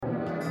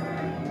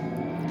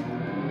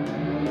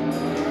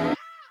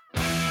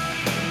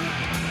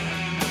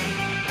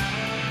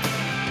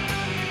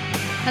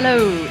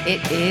Hello,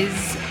 it is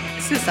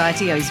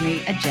Society Owes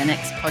Me a Gen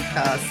X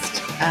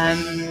podcast.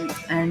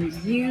 And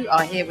you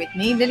are here with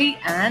me, Lily,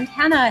 and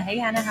Hannah. Hey,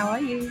 Hannah, how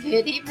are you?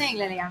 Good evening,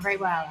 Lily. I'm very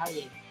well. How are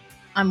you?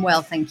 I'm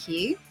well, thank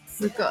you.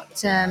 We've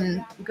got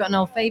an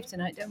old fave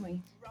tonight, don't we?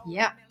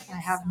 Yep. I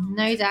have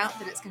no doubt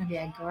that it's going to be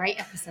a great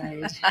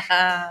episode.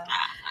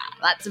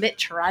 That's a bit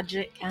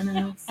tragic,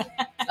 Hannah.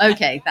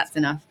 Okay, that's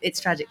enough. It's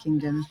Tragic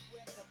Kingdom.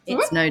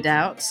 It's no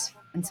doubt.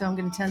 And so I'm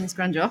going to turn this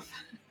grunge off.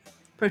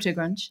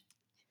 Proto-grunge.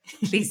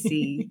 Please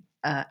see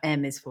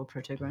M is for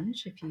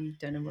proto-grunge if you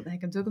don't know what the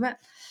heck I'm talking about.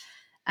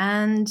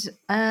 And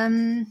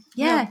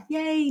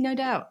yay, no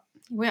doubt.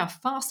 We are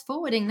fast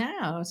forwarding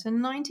now to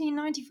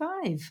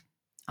 1995.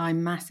 I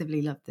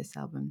massively loved this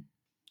album.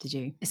 Did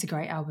you? It's a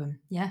great album.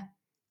 Yeah.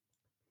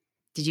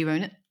 Did you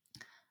own it?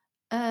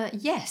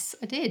 Yes,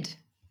 I did.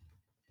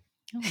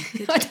 Oh,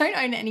 good. I don't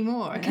own it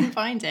anymore. I couldn't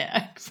find it.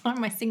 I could find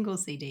my single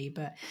CD,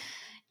 but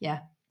yeah.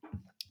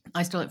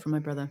 I stole it from my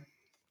brother,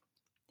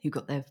 who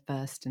got there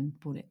first and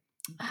bought it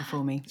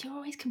before me. You're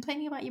always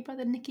complaining about your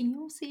brother nicking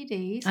your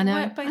CDs. I know.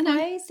 It worked both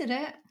ways, did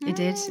it? It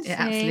did. It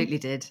absolutely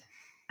did.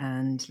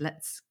 And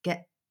let's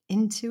get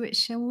into it,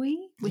 shall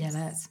we? Yeah,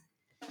 let's.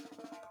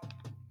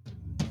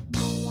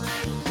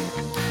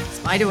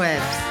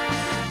 Spiderwebs.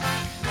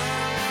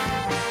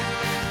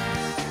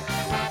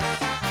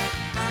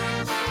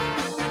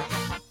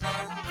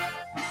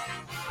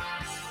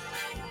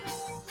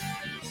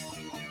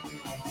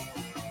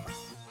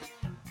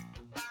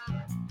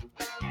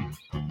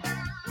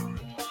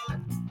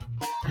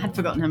 I had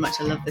forgotten how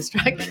much I love this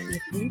track.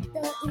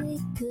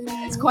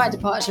 It's quite a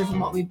departure from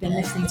what we've been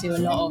listening to a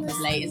lot of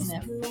late,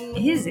 isn't it?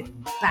 It is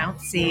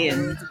bouncy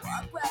and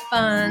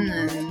fun.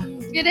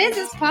 And It is.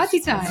 It's party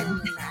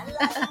time.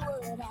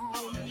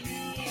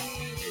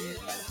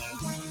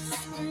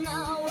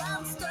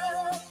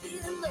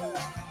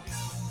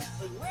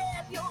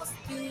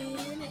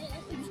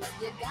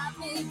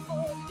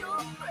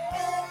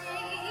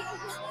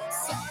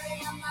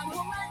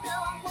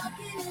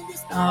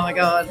 Oh my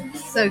god,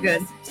 so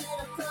good.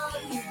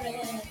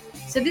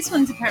 So this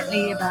one's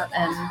apparently about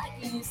an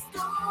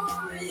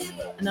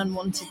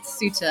unwanted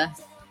suitor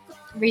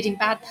Reading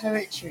bad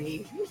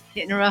poetry.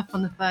 hitting her up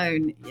on the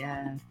phone.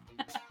 Yeah.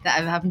 That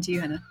ever happened to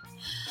you,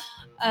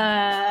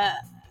 Hannah?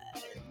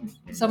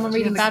 Someone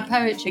reading bad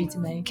poetry to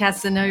me.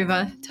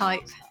 Casanova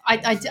type.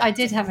 I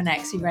did have an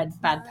ex who read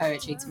bad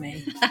poetry to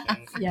me.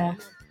 Yeah.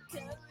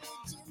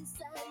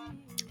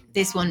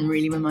 This one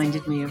really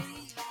reminded me of,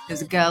 there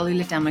was a girl who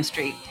lived down my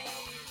street,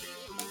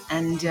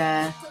 and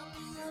it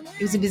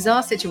was a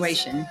bizarre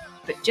situation,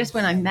 but just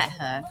when I met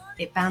her,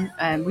 we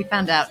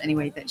found out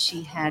anyway that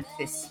she had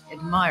this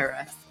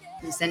admirer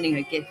who was sending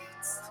her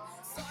gifts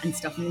and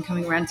stuff and then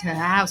coming around to her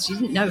house. She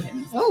didn't know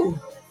him. Oh.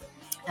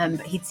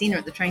 But he'd seen her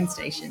at the train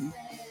station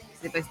because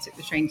they both took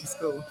the train to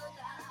school,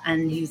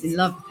 and he was in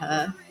love with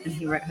her, and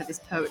he wrote her this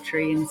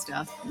poetry and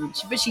stuff,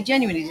 but she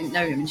genuinely didn't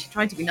know him, and she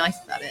tried to be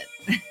nice about it.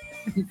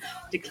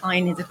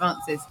 Decline his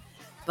advances,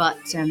 but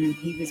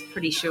he was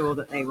pretty sure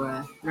that they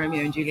were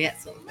Romeo and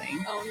Juliet sort of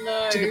thing. Oh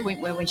no. To the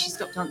point where when she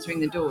stopped answering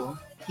the door,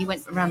 he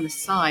went around the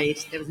side.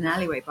 There was an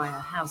alleyway by her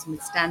house, and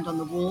would stand on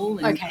the wall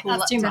and Okay, call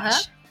that's up too to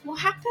much. her. What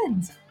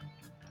happened?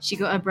 She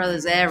got her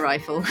brother's air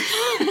rifle.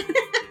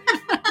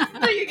 I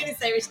thought you were going to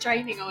say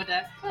restraining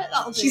order. But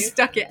that'll do. She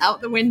stuck it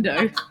out the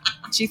window.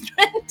 She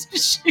threatened to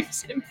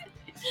shoot him.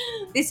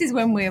 This is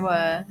when we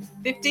were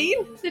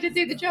 15. Did it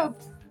do the job?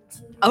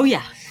 Oh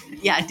yeah,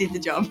 I did the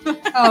job.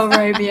 Oh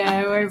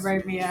Romeo,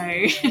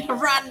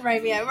 run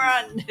Romeo,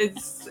 run!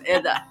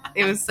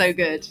 It was so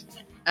good.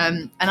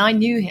 And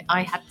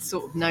I had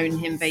sort of known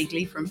him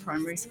vaguely from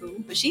primary school,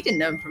 but she didn't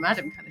know him from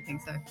Adam, kind of thing.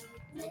 So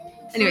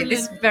anyway,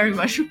 this very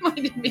much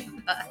reminded me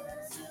of that.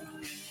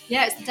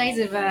 Yeah, it's the days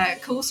of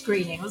call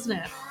screening,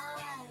 wasn't it?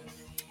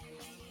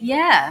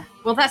 Yeah,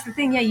 well, that's the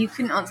thing. Yeah, you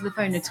couldn't answer the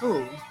phone at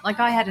all. Like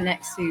I had an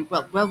ex who,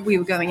 well, we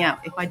were going out.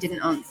 If I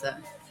didn't answer,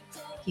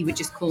 he would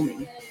just call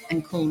me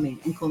and call me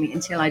and call me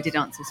until I did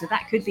answer. So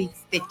that could be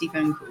 50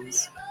 phone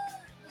calls.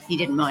 He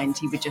didn't mind.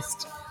 He would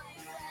just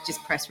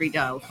press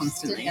redial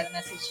constantly. Didn't get a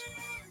message.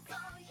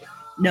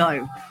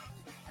 No,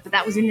 but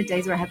that was in the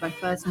days where I had my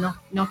first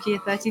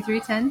Nokia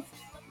 3310.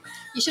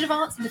 You should have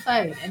answered the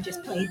phone and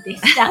just played this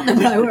down the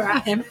blower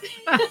at him.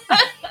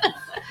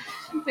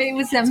 But it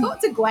was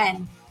Talk to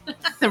Gwen.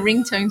 the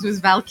ringtones was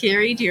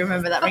Valkyrie. Do you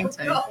remember that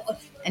ringtone? Oh, God.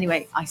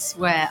 Anyway, I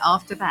swear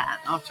after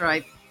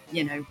I,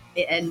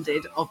 it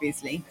ended,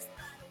 obviously.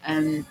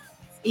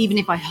 Even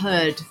if I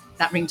heard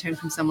that ringtone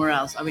from somewhere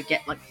else, I would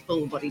get like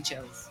full body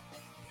chills.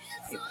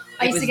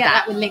 I used to get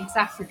that with Lynx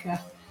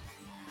Africa.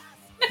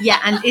 Yeah,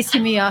 and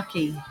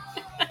Issamiyaki.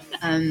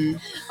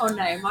 Oh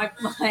no, my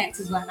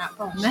exes weren't that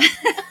posh.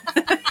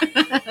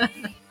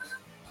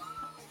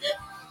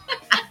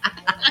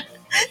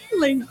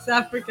 Lynx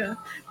Africa.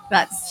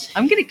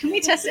 Can we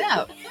test it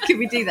out? Can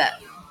we do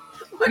that?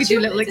 We could do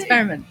a little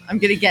experiment. I'm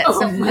going to get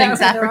some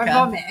Lynx Africa. I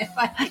vomit if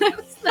I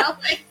smell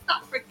Lynx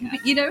Africa.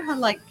 But you know how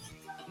like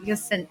your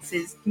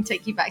senses can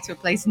take you back to a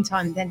place in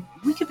time, then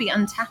we could be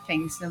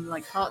untapping some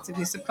like parts of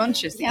your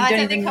subconscious that Yeah, I you don't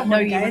don't think even I know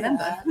wanna you go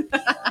remember.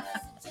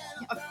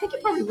 I think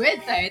it probably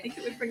would though. I think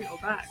it would bring it all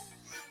back.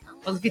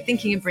 Well, if you're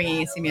thinking of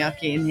bringing a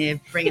sumiyaki in here,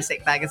 bring a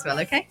sick bag as well,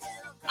 okay?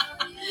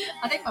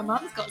 I think my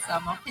mum's got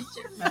some. I'll pinch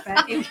it from my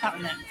perfume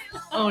cabinet.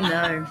 Oh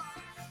no.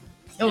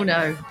 Oh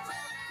no.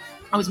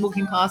 I was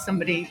walking past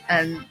somebody,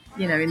 in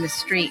the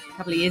street a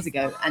couple of years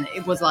ago, and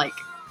it was like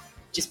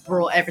just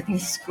brought everything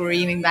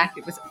screaming back.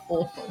 It was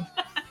awful.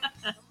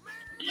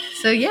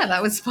 So yeah,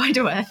 that was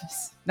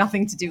spiderwebs.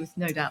 Nothing to do with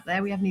No Doubt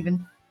there. We haven't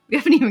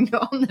even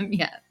got on them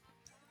yet.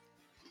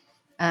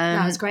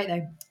 That was great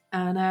though.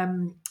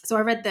 And so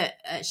I read that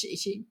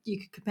you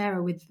could compare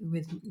her with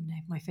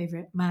my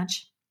favourite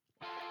Madge,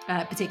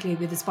 particularly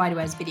with the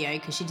Spiderwebs video,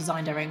 because she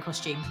designed her own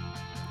costume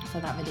for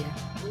that video.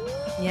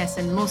 Yes,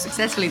 and more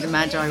successfully than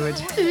Madge, I would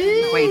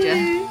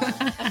wager.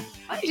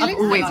 I've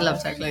always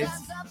loved her clothes.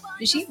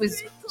 But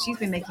she's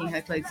been making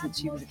her clothes since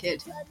she was a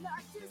kid.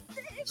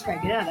 She's very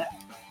good at it.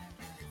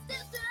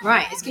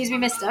 Right, excuse me,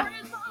 mister.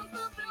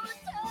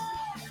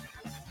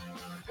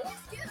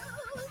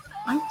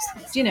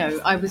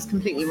 I was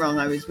completely wrong.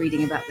 I was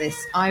reading about this.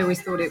 I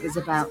always thought it was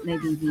about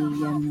maybe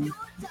the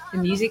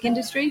music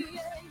industry.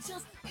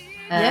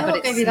 But but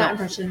what gave it's you that not.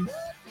 impression?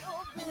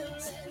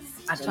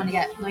 I Trying to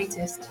get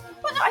noticed.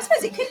 Well, no, I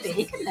suppose it could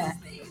be, couldn't it?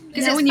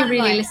 Because when you're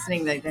really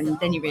listening, though,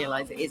 then you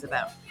realise it is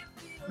about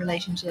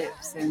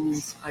relationships, and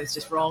I was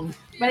just wrong.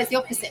 Well, it's the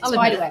opposite. I'll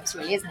admit Spiderwebs,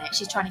 really, isn't it?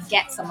 She's trying to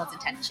get someone's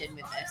attention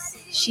with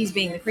this. She's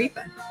being the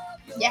creeper,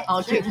 Yeah,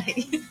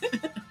 arguably.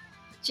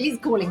 she's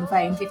calling the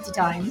phone 50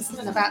 times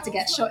and about to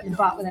get shot in the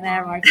butt with an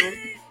air rifle.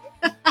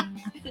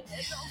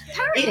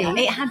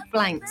 Apparently, It had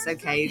blanks,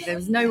 okay? There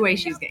was no way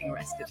she was getting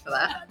arrested for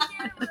that.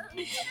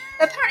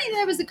 apparently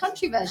there was a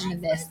country version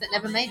of this that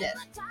never made it.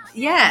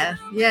 Yeah,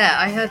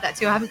 I heard that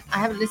too. I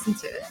haven't listened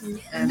to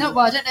it. No,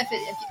 well, I don't know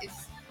if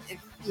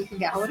you can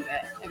get hold of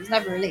it. It was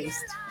never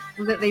released.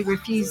 That they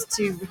refused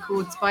to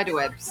record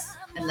Spiderwebs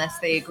unless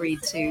they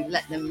agreed to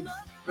let them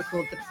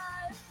record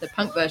the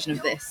punk version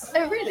of this.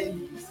 Oh,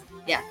 really?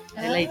 Yeah,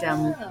 they laid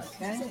down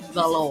Okay.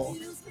 the law.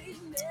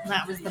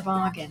 That was the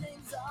bargain.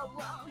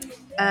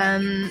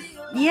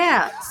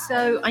 Yeah,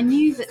 so I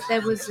knew that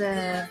there was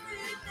a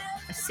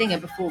singer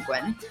before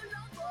Gwen.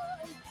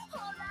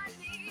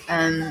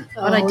 But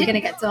But I we're didn't. going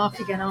to get dark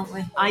again, aren't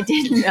we? I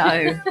didn't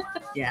know.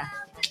 Yeah.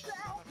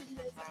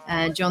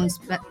 John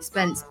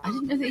Spence. I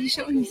didn't know that he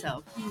shot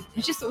himself.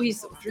 I just thought he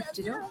sort of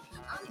drifted off.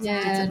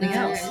 Yeah, Did something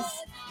else.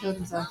 Killed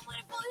himself.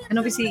 And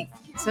obviously,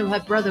 so her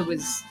brother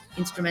was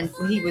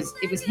instrumental. It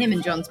was him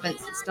and John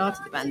Spence that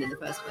started the band in the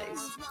first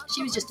place.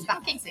 She was just a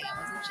backing singer,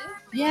 wasn't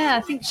she? Yeah,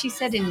 I think she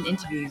said in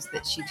interviews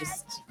that she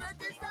just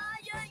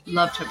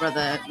loved her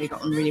brother. They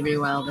got on really, really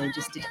well. They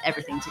just did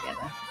everything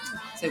together.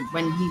 So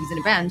when he was in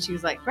a band, she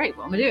was like, great,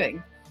 what am I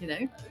doing?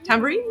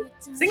 Tambourine,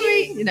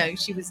 singing,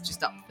 she was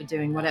just up for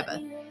doing whatever.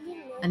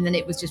 And then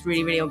it was just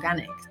really, really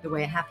organic the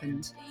way it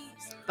happened.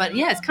 But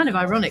yeah, it's kind of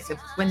ironic that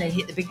when they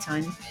hit the big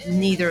time,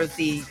 neither of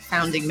the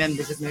founding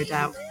members of No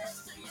Doubt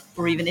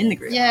were even in the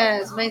group. Yeah,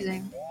 it's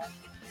amazing.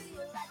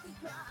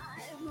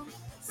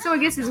 So I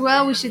guess as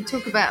well we should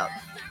talk about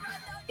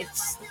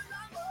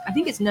I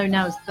think it's known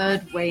now as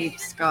third wave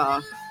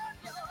ska.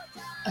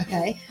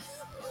 Okay.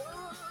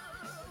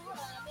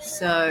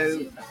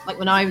 So like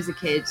when I was a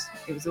kid,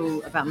 it was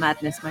all about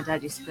madness. My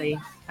dad used to play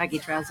baggy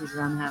trousers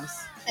around the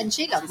house. And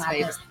she loved His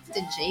madness,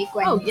 didn't she?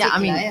 Gwen Oh, in yeah, I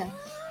mean, particular,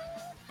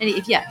 And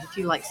if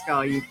you like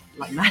ska, you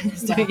like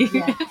madness, yeah. don't you?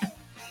 Yeah.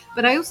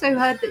 But I also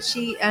heard that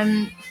she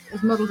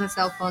has modelled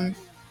herself on,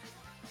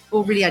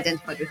 or really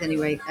identified with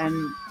anyway,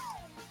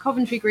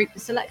 Coventry group The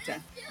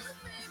Selector,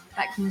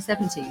 back from the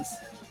 70s,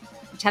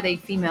 which had a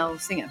female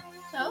singer.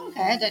 Oh,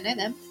 okay. I don't know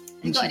them.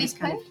 And she was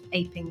kind of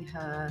aping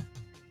her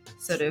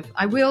sort of...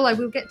 I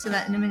will get to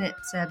that in a minute,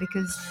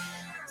 because...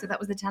 So that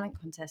was the talent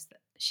contest that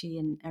she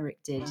and Eric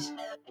did.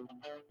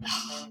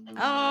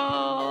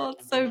 Oh,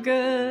 it's so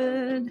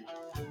good.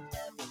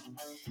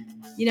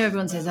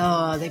 Everyone says,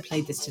 oh, they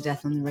played this to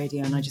death on the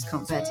radio and I just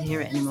can't bear to hear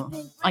it anymore.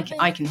 I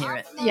can hear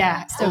it.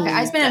 Yeah, still All okay.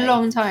 It's been day. a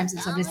long time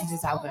since I've listened to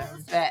this album,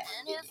 but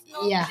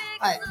yeah,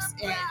 it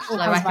all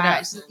Shall I comes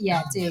whack it back.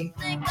 Yeah, do.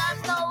 Think I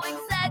know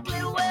exactly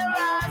where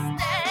I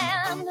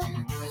stand.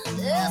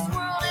 This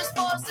world is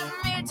forcing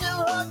me to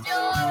hold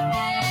your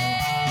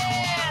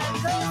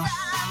hand. 'Cause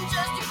I'm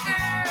just a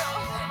girl,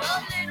 a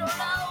little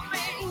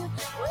lonely.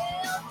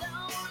 Well,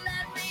 don't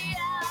let me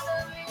out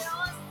of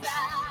your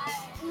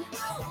sight.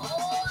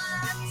 Oh,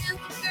 I'm just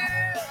a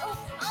girl,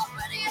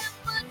 already at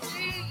my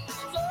teens.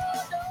 Oh,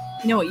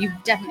 don't You know what? You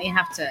definitely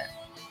have to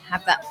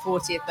have that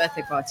 40th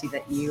birthday party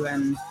that you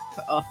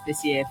put off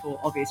this year for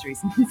obvious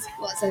reasons.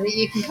 What, so that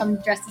you can come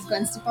dressed as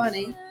Gwen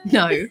Stefani?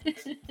 No.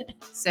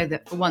 So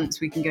that for once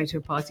we can go to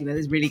a party where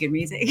there's really good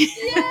music.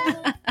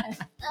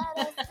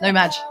 No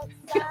Madge.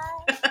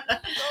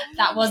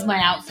 That was my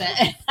outfit.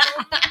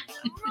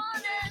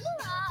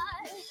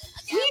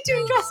 Were you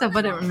doing dress up?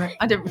 I don't remember.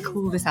 I don't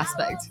recall this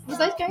aspect. Was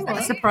I going Like a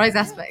on? surprise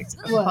aspect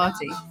of the What?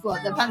 party.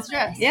 What, the fancy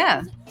dress?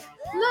 Yeah.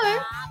 No,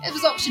 it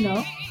was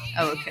optional.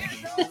 Oh, okay.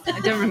 I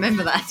don't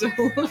remember that at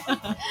all.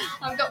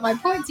 I've got my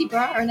pointy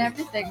bra and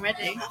everything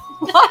ready.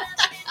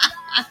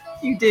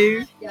 You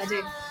do? Yeah, I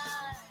do.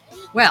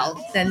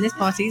 Well, then this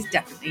party is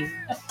definitely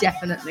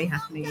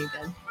happening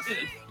again. Does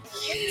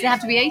it have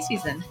to be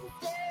 80s then?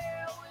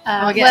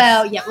 I guess.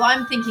 Well, yeah. Well,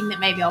 I'm thinking that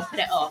maybe I'll put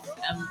it off.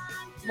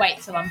 Wait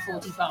till I'm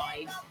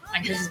 45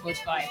 and Chris is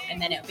 45,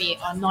 and then it'll be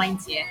our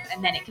 90th,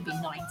 and then it could be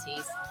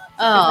 90s.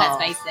 Oh,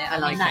 Let's face it, I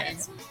like that it.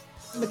 is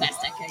the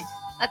best decade.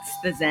 That's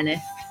the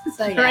zenith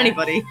So for yeah.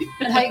 anybody.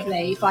 And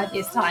hopefully 5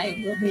 years'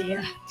 time we'll be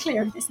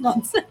clear of this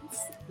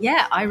nonsense.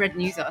 Yeah, I read a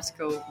news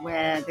article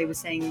where they were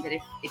saying that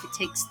if it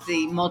takes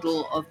the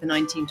model of the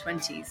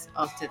 1920s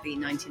after the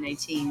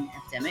 1918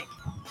 epidemic,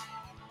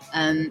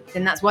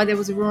 then that's why there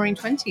was a roaring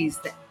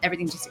 20s, that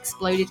everything just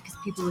exploded because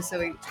people were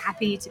so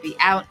happy to be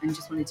out and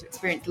just wanted to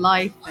experience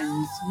life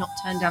and not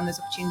turn down those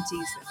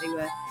opportunities that they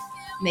were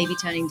maybe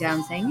turning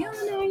down, saying,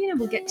 oh, no,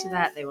 we'll get to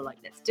that. They were like,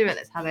 let's do it,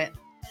 let's have it.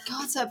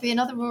 God, so it'd be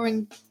another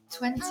roaring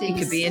 20s. It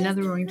could be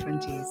another roaring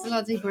 20s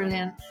Bloody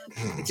brilliant.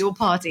 with your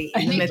party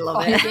in the middle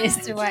of 5 it. years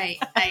to wait.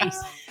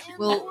 Ace.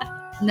 Well,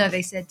 no,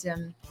 they said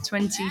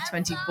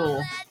 2024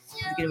 is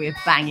going to be a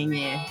banging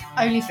year.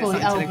 Only Got 4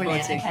 something years. to Oh, look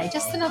brilliant. forward to. Okay,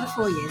 just another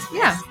 4 years.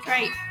 Yeah.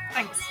 Great.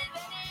 Thanks.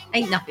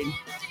 Ain't nothing.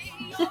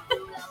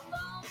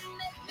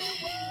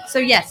 So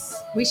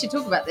yes, we should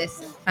talk about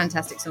this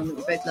fantastic song that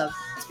we both love.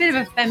 It's a bit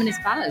of a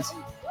feminist ballad.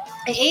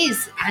 It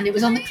is, and it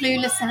was on the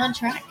Clueless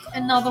soundtrack.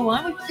 Another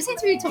one. We seem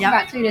to be talking Yep.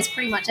 about Clueless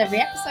pretty much every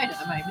episode at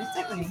the moment,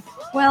 don't we?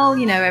 Well,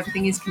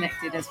 everything is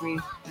connected as we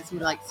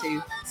like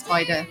to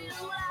spider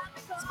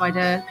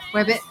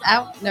web it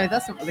out. No,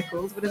 that's not what they're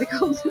called. What are they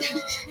called?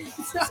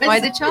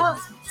 Spider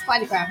charts.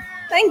 Spidergram.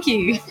 Thank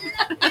you.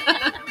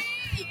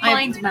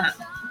 Mind map.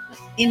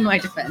 In my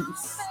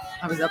defence,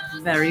 I was up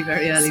very,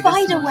 very early.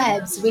 Spider this morning.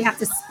 webs. We have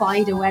to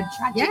spider web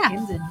tragic Yeah.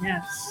 Kingdom.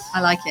 Yeah.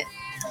 I like it.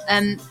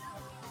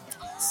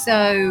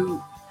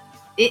 So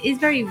it is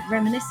very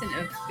reminiscent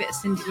of a bit of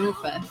Cyndi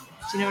Lauper.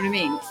 Do you know what I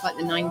mean? It's like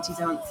the 90s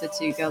answer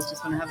to Girls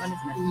Just Want to Have Fun,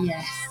 isn't it?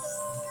 Yes.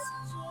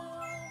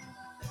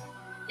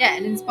 Yeah,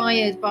 and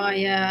inspired by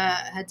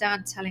her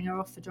dad telling her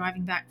off for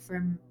driving back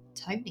from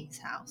Tony's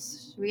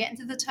house. Should we get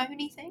into the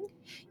Tony thing?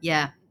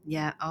 Yeah.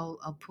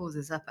 I'll pause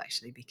this up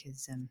actually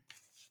because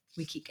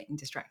we keep getting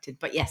distracted.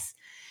 But yes,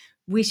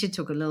 we should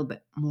talk a little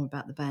bit more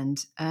about the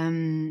band.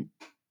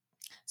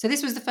 So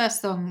this was the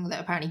first song that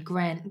apparently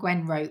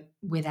Gwen wrote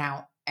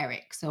without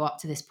Eric. So up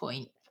to this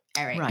point,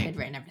 Eric Right. had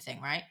written everything,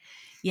 right?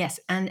 Yes,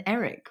 and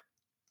Eric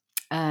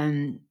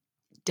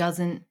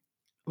doesn't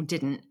or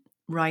didn't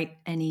write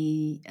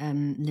any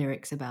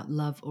lyrics about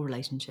love or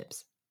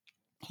relationships.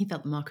 He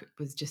felt the market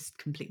was just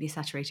completely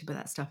saturated with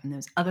that stuff, and there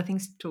was other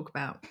things to talk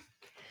about,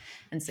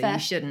 and so Fair. you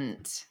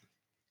shouldn't,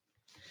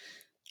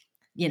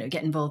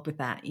 get involved with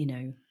that.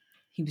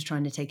 He was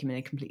trying to take him in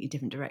a completely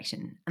different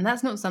direction, and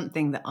that's not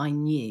something that I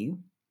knew.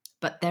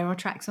 But there are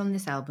tracks on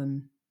this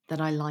album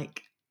that I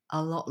like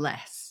a lot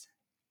less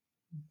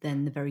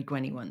than the very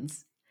Gwenny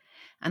ones.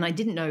 And I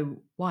didn't know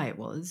why it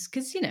was,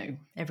 because,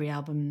 every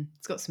album,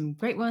 it's got some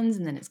great ones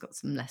and then it's got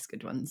some less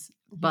good ones.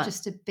 But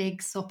Just a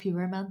big soppy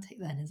romantic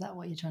then, is that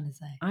what you're trying to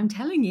say? I'm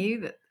telling you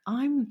that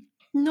I'm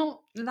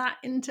not that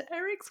into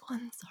Eric's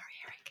one. Sorry,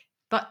 Eric.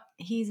 But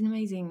he's an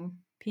amazing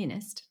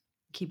pianist,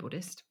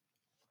 keyboardist.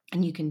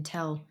 And you can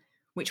tell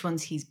which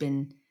ones he's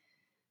been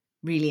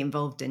really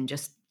involved in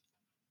just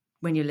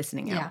when you're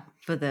listening out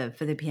for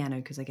the piano,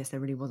 because I guess there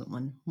really wasn't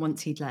one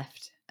once he'd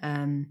left.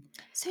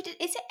 So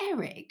is it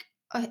Eric?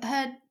 I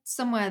heard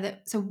somewhere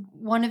that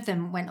one of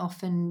them went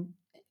off and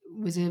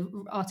was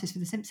an artist for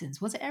The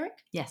Simpsons. Was it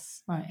Eric?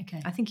 Yes. Right,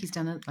 okay. I think he's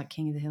done it like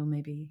King of the Hill,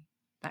 maybe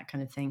that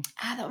kind of thing.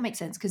 That would make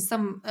sense because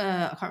some,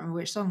 I can't remember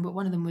which song, but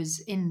one of them was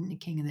in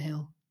King of the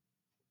Hill.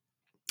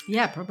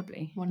 Yeah,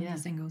 probably. One of the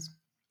singles.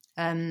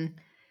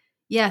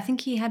 Yeah, I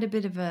think he had a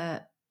bit of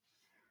a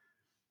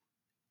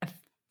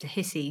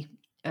hissy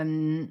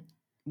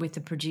with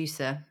the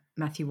producer,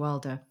 Matthew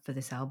Wilder, for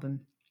this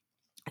album.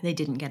 They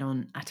didn't get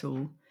on at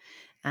all.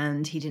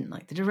 And he didn't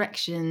like the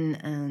direction.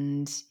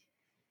 And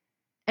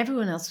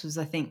everyone else was,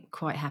 I think,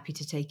 quite happy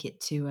to take it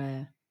to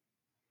a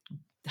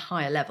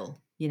higher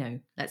level.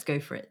 Let's go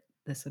for it.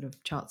 The sort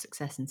of chart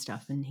success and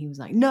stuff. And he was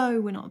like,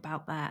 no, we're not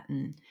about that.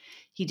 And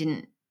he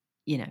didn't,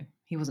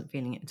 he wasn't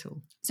feeling it at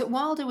all. So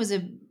Wilder was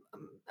a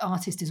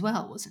artist as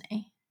well, wasn't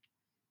he?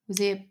 Was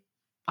he?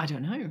 I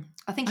don't know.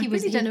 I think I he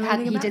was. really don't know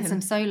anything He about did him.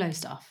 some solo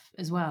stuff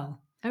as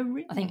well. Oh,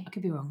 really? I think I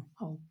could be wrong.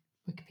 I'll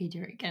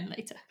Wikipedia it again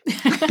later.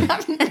 I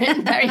haven't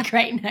written very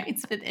great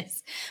notes for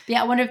this. But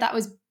yeah, I wonder if that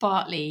was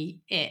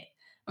partly it.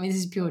 I mean, this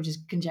is pure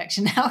just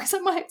conjecture now because I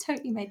might have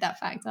totally made that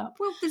fact up.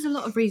 Well, there's a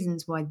lot of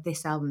reasons why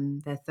this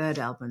album, their third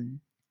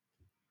album,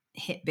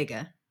 hit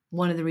bigger.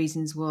 One of the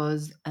reasons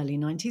was early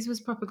 90s was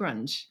proper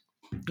grunge.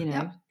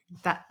 Yep.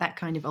 That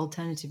kind of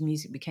alternative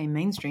music became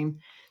mainstream.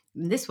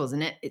 This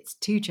wasn't it. It's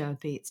too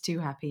chirpy. It's too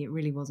happy. It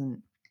really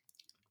wasn't.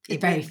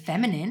 It's very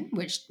feminine,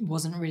 which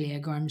wasn't really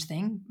a grunge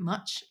thing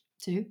much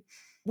too.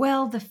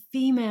 Well, the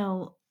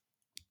female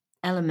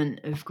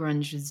element of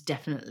grunge was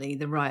definitely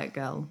the Riot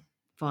Girl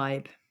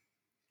vibe.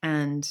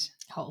 And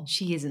Oh.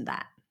 she isn't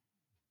that.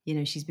 You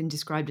know, she's been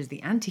described as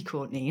the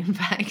anti-Courtney, in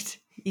fact,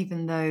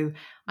 even though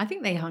I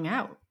think they hung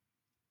out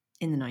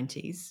in the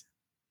 90s.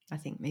 I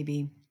think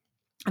maybe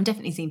I've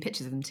definitely seen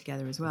pictures of them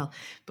together as well.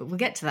 But we'll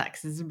get to that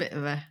because there's a bit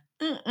of a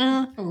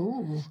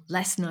Ooh.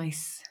 less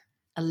nice,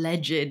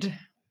 alleged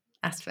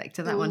aspect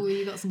to that one. Ooh,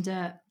 you got some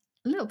dirt.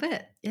 A little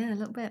bit. Yeah, a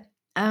little bit.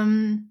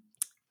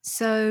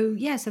 So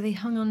they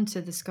hung on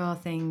to the Scar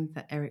thing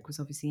that Eric was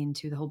obviously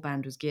into. The whole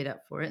band was geared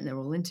up for it and they're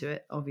all into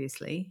it,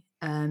 obviously.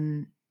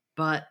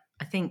 But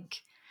I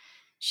think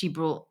she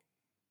brought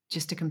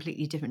just a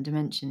completely different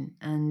dimension.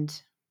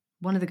 And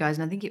one of the guys,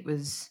 and I think it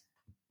was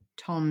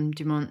Tom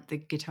Dumont, the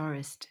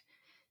guitarist,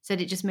 said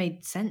it just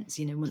made sense,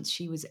 you know, once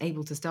she was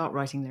able to start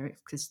writing lyrics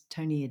because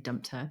Tony had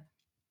dumped her.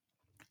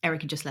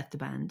 Eric had just left the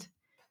band.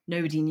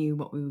 Nobody knew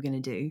what we were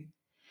going to do.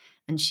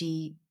 And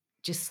she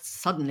just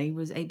suddenly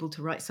was able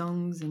to write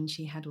songs and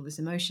she had all this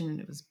emotion and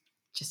it was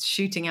just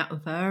shooting out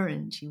of her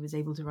and she was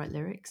able to write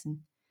lyrics. And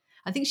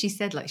I think she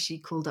said, like, she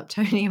called up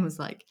Tony and was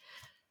like,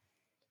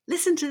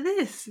 listen to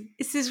this.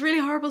 It's this really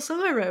horrible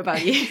song I wrote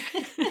about you.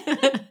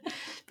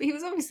 But he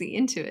was obviously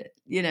into it,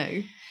 you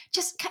know.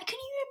 Just, can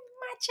you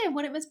imagine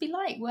what it must be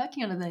like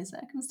working under those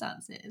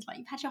circumstances? Like,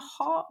 you've had your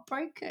heart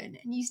broken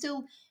and you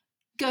still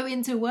go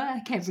into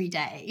work every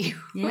day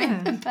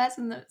with the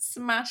person that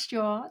smashed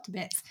your heart to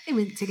bits. They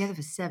were together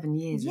for 7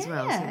 years as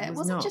well. So it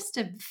wasn't just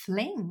a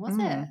fling, was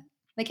it?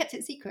 They kept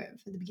it secret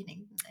for the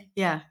beginning, didn't they?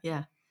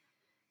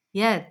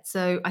 Yeah.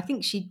 So I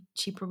think she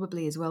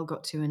probably as well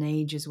got to an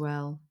age as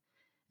well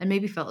and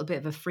maybe felt a bit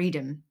of a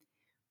freedom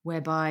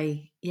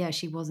whereby,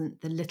 she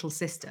wasn't the little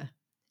sister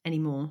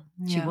anymore.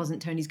 She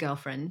wasn't Tony's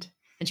girlfriend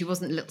and she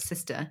wasn't little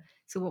sister.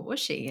 So what was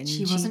she? And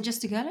she wasn't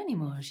just a girl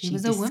anymore. She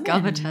was a woman.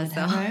 Discovered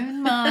herself. Her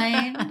own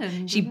mind.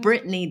 And she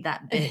Britney'd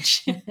that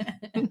bitch.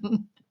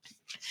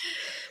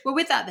 Well,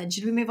 with that then,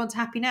 should we move on to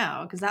Happy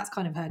Now? Because that's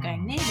kind of her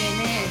going,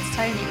 it's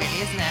Tony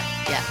really, isn't it?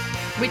 Yeah.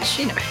 Which,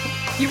 you know,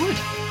 you would.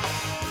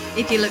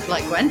 If you look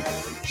like Gwen.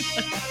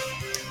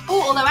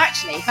 Although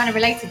actually, kind of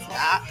related to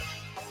that,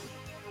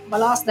 my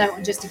last note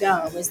on Just a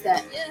Girl was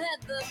that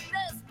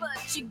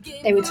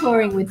they were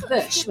touring with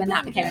Bush when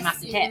that became a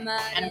massive hit.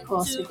 And of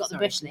course, we've got the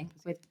Bush link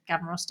with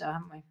Gavin Rossdale,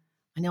 haven't we?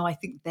 I know, I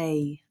think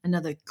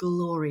another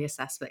glorious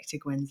aspect to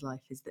Gwen's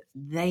life is that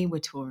they were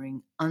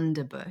touring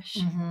under Bush.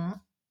 Mm-hmm.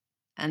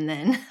 And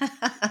then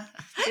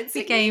it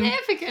became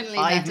significantly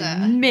 5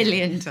 better.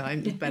 million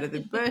times better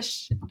than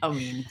Bush. I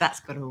mean, that's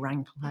got a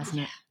rankle, hasn't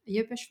it? Are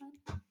you a Bush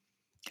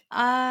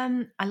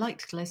fan? I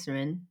liked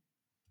Glycerin.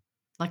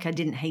 Like, I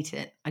didn't hate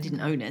it. I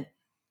didn't own it.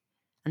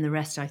 And the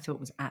rest I thought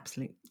was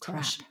absolute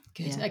crap.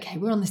 Good. Yeah. Okay,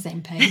 we're on the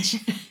same page.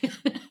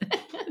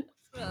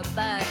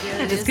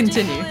 Let's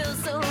continue.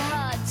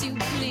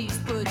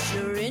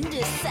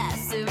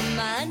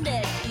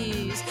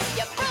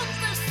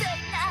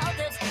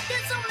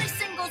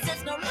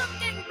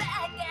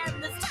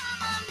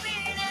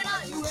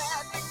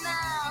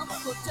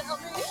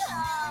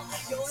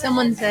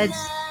 Someone said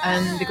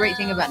the great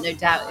thing about No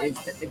Doubt is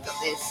that they've got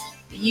this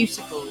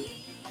beautiful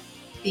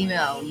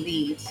female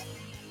lead,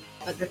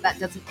 but that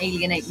doesn't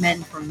alienate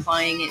men from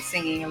buying it,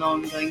 singing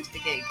along, going to the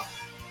gig.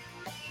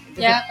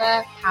 There's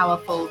a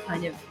powerful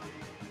kind of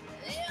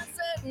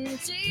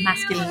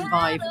masculine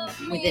vibe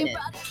within it.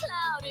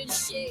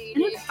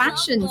 And her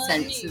fashion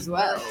sense as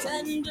well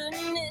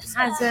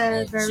has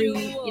a very,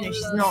 you know,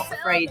 she's not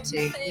afraid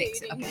to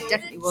mix it up. It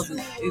definitely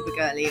wasn't uber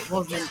girly. It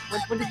wasn't,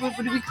 what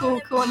do we call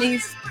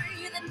Courtney's?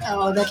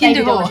 Oh, the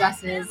Kinder Kinderhor Whore.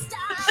 dresses.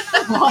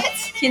 What?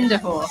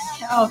 Kinderhor.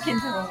 Oh,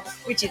 Kinderhor.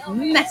 Which is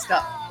messed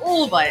up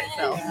all by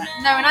itself. Yeah.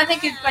 No, when I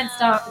think of Gwen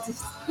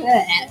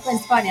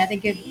Stefani, I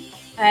think of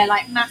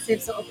like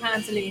massive sort of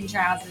pantaloon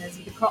trousers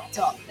with the crop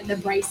top and the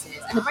braces.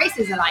 And the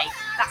braces are like,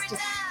 that's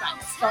just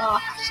like star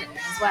fashion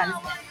as well,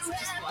 isn't it? It's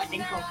just what I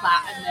think of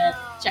that and the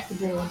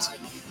checkerboard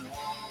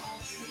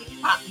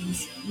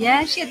patterns.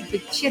 Yeah, she had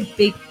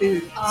big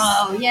boobs.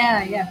 Oh,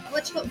 yeah.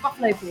 What you got,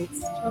 buffalo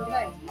boots?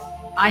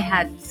 I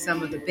had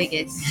some of the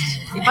biggest.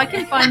 If I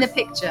can find the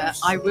picture,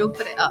 I will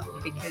put it up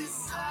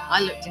because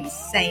I looked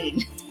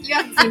insane. You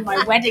haven't seen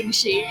my wedding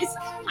shoes.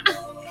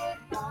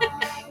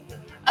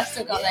 I've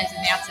still got those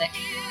in the attic.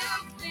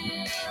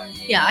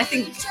 Yeah, I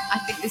think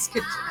this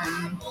could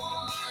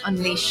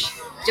unleash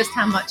just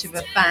how much of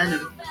a fan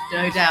of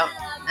No Doubt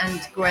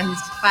and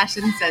Gwen's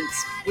fashion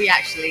sense we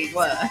actually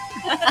were.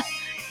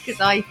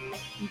 Because I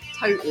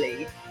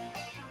totally,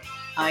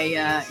 but you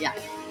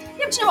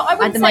know what?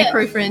 I had the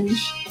micro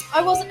fringe.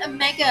 I wasn't a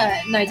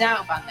mega No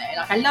Doubt fan though.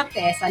 Like, I love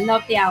this, I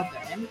love the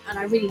album, and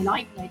I really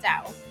like No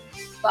Doubt.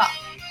 But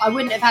I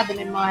wouldn't have had them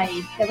in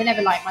they were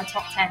never like my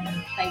top 10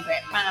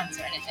 favourite bands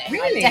or anything.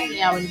 Really? Like,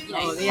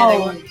 definitely I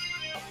would,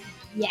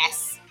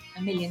 yes,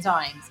 a million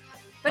times.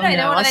 But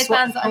they're one of those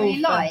bands that I really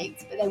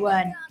liked, but they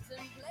weren't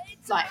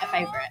like a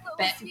favourite.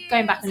 But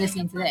going back and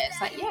listening to this,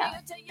 like, yeah,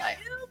 like,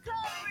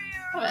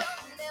 love it.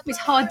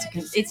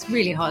 It's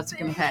really hard to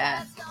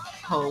compare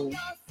Hole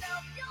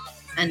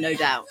and No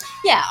Doubt.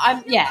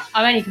 I'm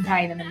only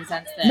comparing them in the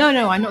sense that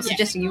No, I'm not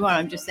suggesting you are.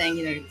 I'm just saying,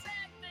 you know,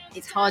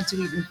 it's hard to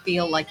even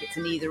feel like it's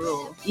an either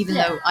or, even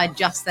Yeah. though I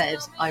just said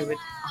I would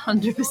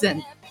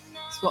 100%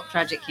 swap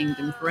Tragic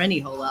Kingdom for any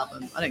whole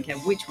album. I don't care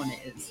which one it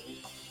is.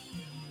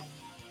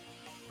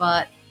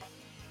 But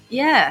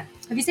yeah,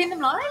 Have you seen them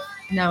live?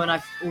 no, and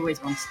I've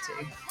always wanted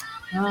to.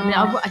 I mean,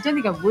 Oh. I don't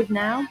think I would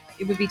now.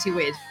 It would be too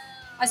weird,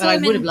 I but I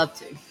them would in- have loved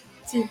to.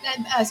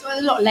 so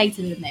a lot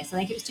later than this. I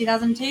think it was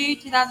 2002,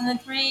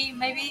 2003,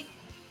 maybe.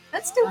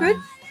 That's still good.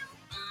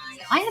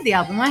 I had the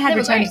album. I had They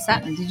were Return to great.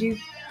 Saturn. Did you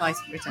buy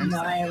Return to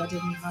No, Saturn? I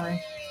didn't know.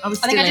 I was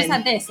I think still I just in.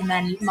 had this, and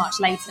then much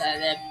later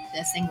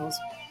the singles,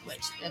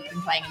 which they've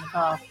been playing in the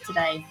car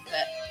today.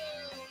 But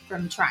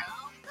from track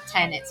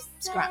 10, it's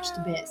scratched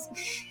to bits.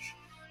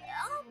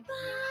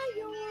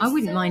 I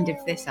wouldn't mind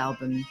if this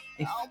album,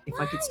 if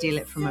I could steal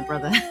it from my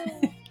brother,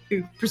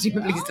 who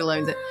presumably still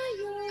owns it,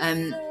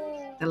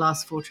 the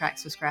last 4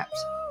 tracks were scrapped.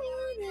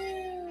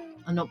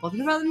 I'm not bothered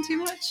about them too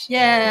much.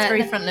 Yeah, It's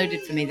very front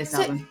loaded for me, this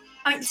So- album.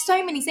 I mean,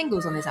 so many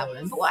singles on this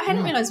album. But what I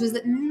hadn't realised was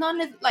that none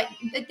of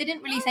they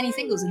didn't release any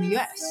singles in the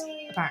US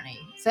apparently.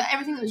 So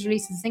everything that was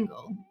released as a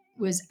single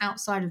was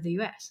outside of the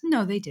US.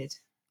 No, they did.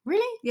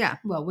 Really? Yeah.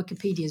 Well,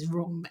 Wikipedia's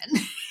wrong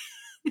then.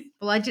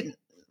 Well, I didn't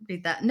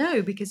read that.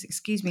 No, because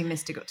Excuse Me,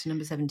 Mister got to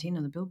number 17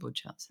 on the Billboard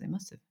charts. So they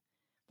must have.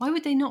 Why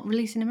would they not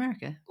release in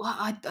America? Well,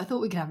 I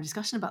thought we could have a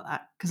discussion about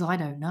that because I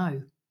don't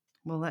know.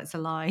 Well, that's a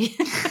lie.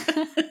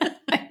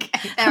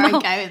 Okay, there I Well,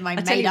 go with my I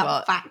tell you made up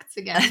what, facts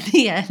again. At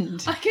the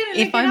end, I couldn't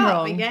if look I'm it up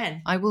wrong,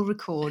 again. I will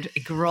record a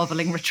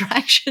grovelling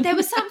retraction. There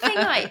was something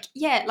like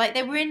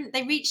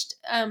they reached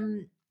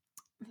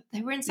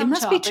they were in It some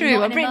must chart, be but true.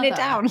 not I've in written it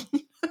another. down.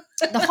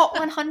 The Hot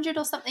 100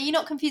 or something. You're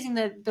not confusing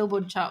the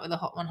Billboard chart with the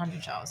Hot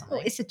 100 chart or something.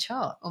 Well, it's a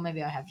chart. Or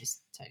maybe I have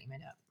just totally made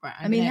it up. Right.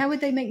 I mean, how would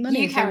they make money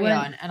you if they carry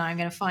weren't? on, and I'm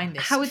going to find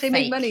this. How would they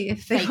make fake- money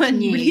if they fake weren't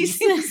news.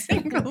 releasing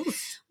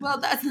singles? Well,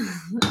 that's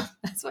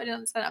why I don't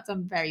understand. I've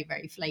done very,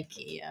 very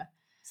flaky.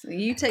 So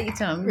you take your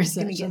time. We're just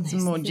going to research on get some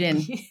this. more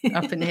gin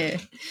up in here.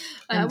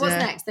 And, What's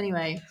next,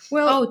 anyway?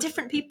 Well, Oh,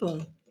 different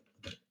people.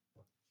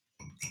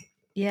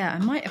 yeah, I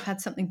might have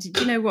had something to.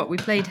 Do you know what? We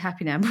played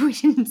Happy Now, but we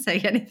didn't say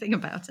anything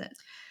about it.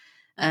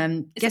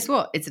 Guess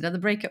what? It's another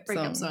breakup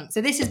song.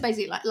 So this is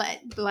basically like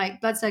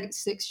Blood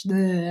Six.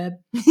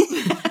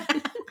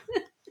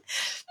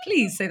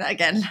 Please say that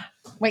again.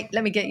 Wait,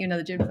 let me get you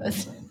another gin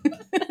first.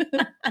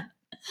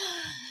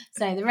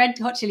 So the Red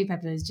Hot Chili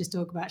Peppers just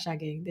talk about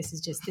shagging. This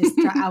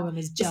album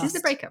is just This is the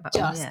breakup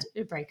album, just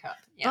a breakup.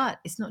 Yeah, But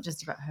it's not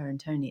just about her and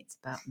Tony, it's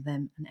about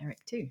them and Eric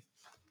too.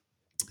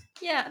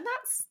 yeah, and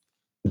that's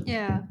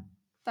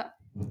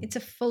It's a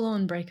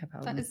full-on breakup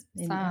album is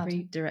in sad.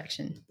 every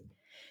direction.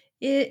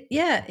 It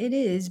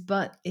is,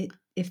 but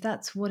if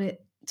that's what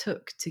it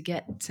took to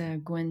get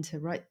Gwen to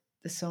write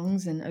the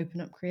songs and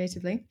open up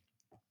creatively,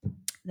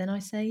 then I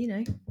say,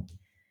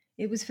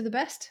 it was for the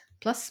best.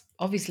 Plus,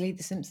 obviously,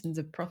 The Simpsons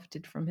have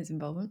profited from his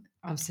involvement.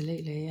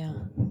 absolutely, yeah.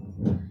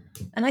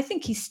 And I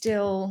think he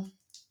still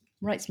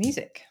writes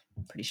music,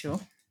 I'm pretty sure.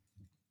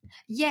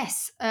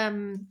 Yes,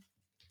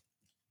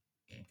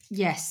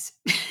 yes,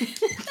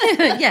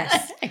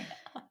 Yes.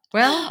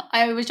 Well,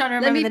 I was trying to let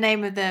remember me the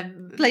name of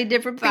the play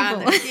different band.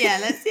 people.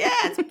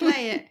 Let's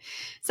play it.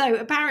 So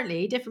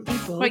apparently, different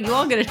people. Right, you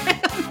are going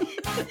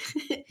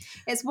to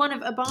It's one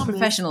of Obama's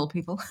professional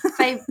people.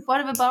 one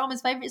of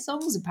Obama's favorite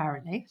songs.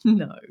 Apparently,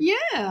 No.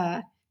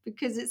 yeah,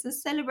 because it's a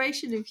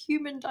celebration of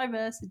human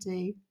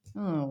diversity.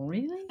 Oh,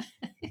 really?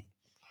 That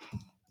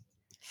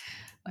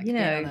You could be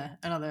know-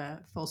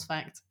 another false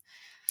fact.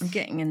 I'm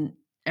getting an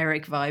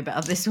Eric vibe out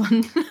of this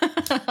one.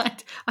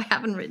 I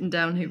haven't written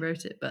down who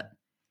wrote it, but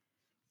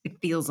it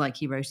feels like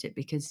he wrote it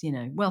because,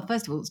 well,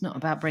 first of all, it's not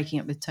about breaking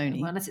up with Tony.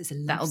 Well, unless it's a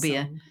love That'll be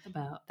song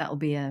about. That'll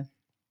be a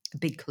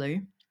big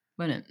clue,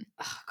 won't it?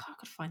 Oh, God, I've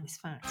got to find this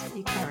fact.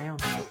 You carry on.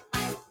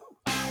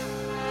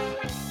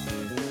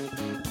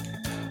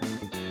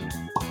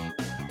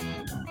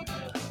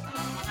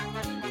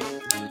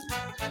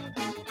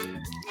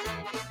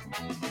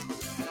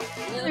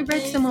 I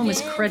read someone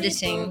was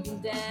crediting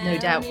No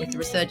Doubt with the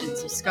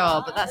resurgence of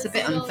ska, but that's a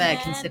bit unfair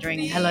considering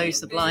Hello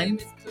Sublime,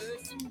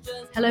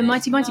 Hello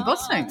Mighty Mighty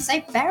Bosstones.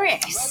 Say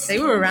Ferris. They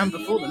were around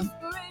before them.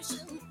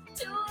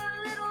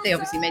 They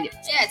obviously made it.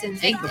 Yeah, it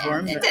didn't, Big before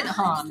 'em, it but- didn't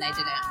harm. They did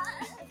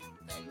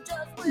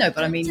it. No,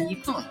 but I mean, you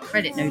can't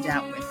credit No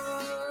Doubt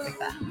with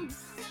that.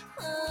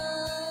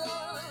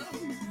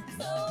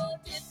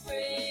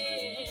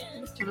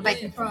 For the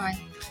bacon fry.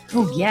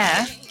 Oh,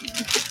 yeah.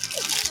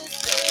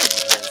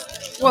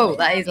 Whoa,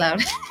 that is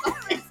loud.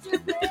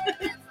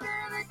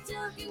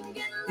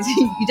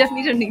 You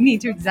definitely don't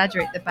need to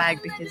exaggerate the bag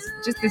because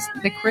just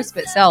the crisp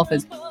itself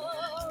is.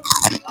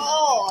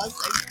 Oh,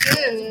 so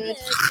good.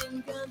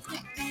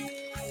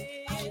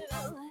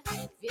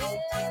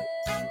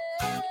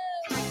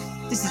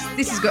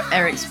 This has got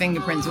Eric's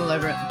fingerprints all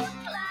over it.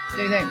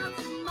 Do you think?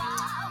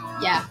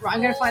 Yeah, right.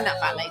 I'm going to find that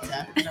back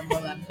later. And then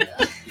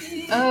we'll,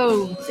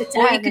 Oh, sit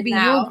or down it could be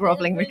now. your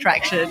grovelling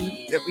retraction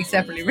that we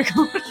separately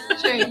record.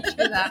 True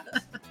that.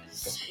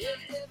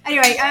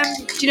 Anyway,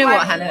 Do you know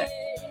what, Hannah?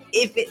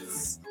 If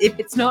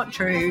it's not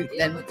true,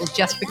 then we'll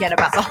just forget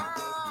about the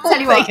Tell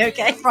you what.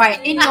 Okay.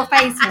 Right, in your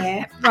face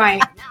here.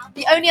 Right.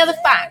 The only other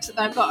fact that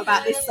I've got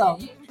about this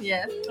song,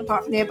 Yeah.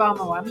 apart from the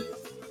Obama one,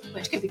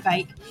 which could be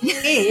fake,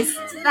 is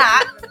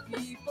that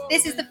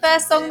this is the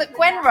first song that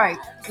Gwen wrote.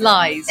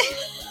 Lies.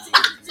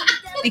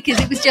 Because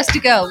it was Just a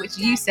Girl, which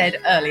you said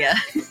earlier.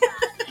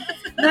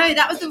 No,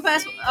 that was the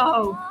first one.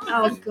 Oh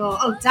God.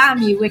 Oh,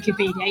 damn you,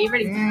 Wikipedia. You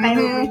really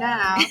failed me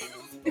now.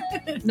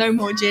 No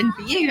more gin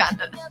for you,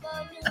 Hannah.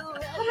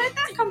 Where did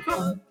that come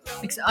from?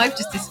 Because I've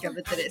just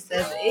discovered that it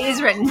says it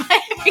is written by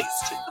Harry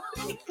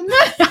Styles.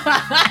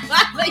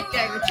 There you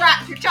go.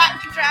 Retract.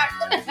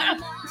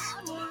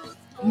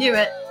 Knew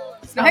it.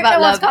 It's I not hope about no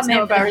one's love. come It's here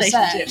not about for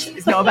relationships. research.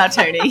 It's not about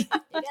Tony.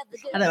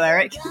 Hello,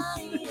 Eric.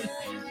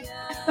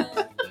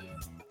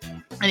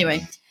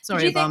 Anyway,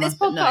 sorry, Did you Obama. think this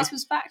but no. podcast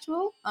was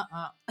factual?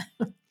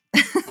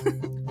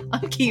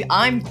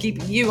 I'm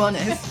keeping you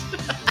honest.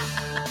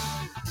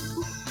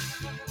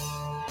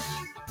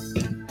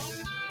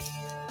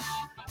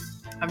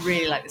 I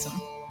really like this one.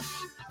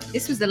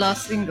 This was the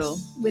last single.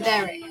 With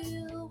Eric.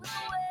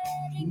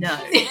 No.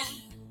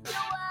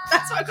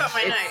 That's what I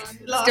got in my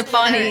It's notes.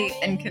 Stefani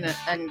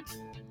and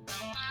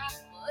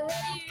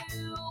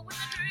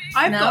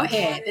I've No? got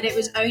here that it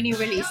was only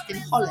released in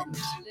Holland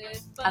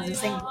as a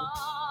single.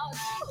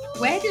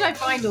 Where did I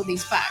find all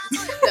these facts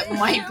that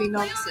might be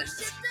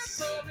nonsense?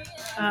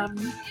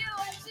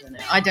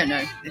 I don't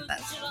know if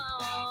that's.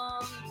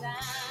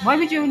 Why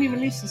would you only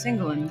release a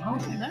single in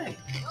Holland? No.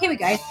 Here we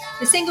go.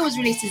 The single was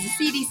released as a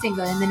CD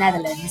single in the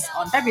Netherlands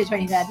on February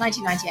 23rd,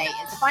 1998.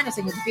 It's the final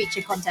single to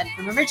feature content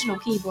from original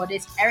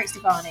keyboardist Eric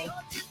Stefani.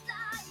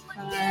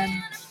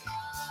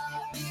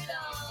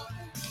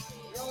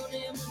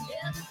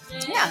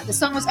 Yeah, the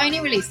song was only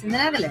released in the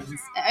Netherlands.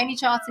 It only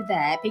charted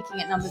there, peaking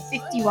at number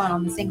 51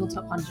 on the single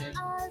top 100.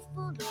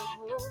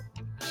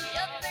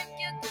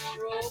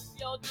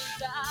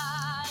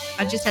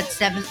 I just had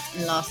seventh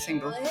and last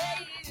single.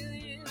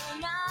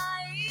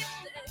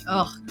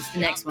 Oh, it's the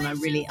next one. I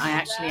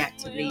actually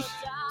actively,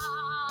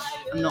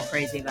 I'm not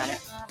crazy about it.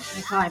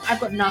 The Climb. I've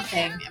got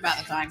nothing about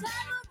The Climb.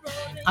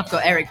 I've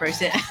got Eric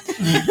wrote it.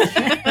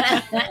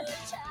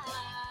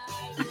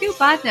 I feel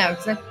bad now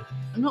because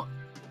I'm not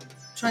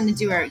trying to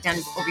do Eric down.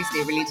 He's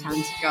obviously a really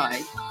talented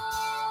guy,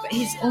 but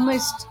his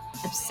almost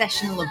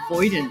obsessional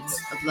avoidance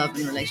of love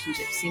and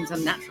relationships seems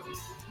unnatural.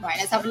 Right,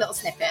 let's have a little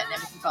snippet and then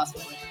we can fast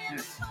forward.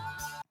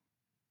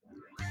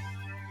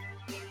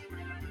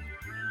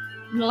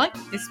 I like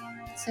this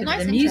So bit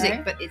nice of the music,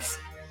 intro. but it's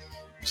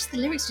just the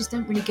lyrics just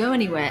don't really go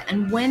anywhere.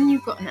 And when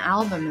you've got an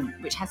album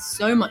which has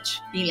so much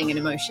feeling and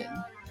emotion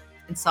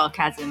and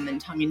sarcasm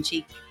and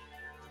tongue-in-cheek,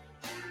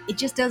 it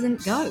just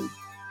doesn't go.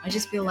 I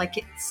just feel like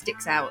it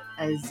sticks out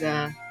as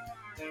a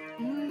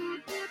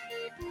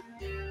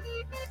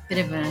bit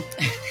of a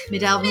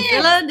mid-album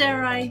filler,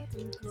 dare I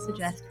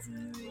suggest.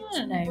 I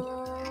don't know.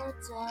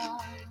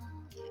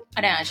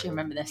 I don't actually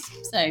remember this.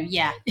 So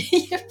yeah,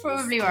 you're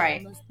probably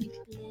right.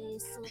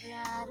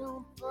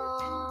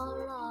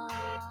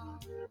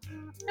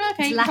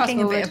 Okay, It's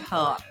lacking a bit of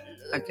heart,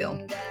 I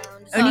feel.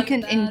 Only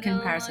in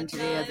comparison to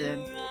the other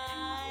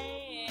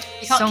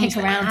You can't songs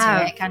kick around that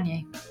have to it, can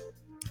you?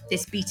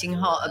 this beating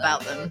heart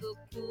about them.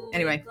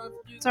 Anyway,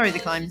 sorry, The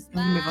Climb.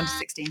 We'll move on to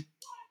 16.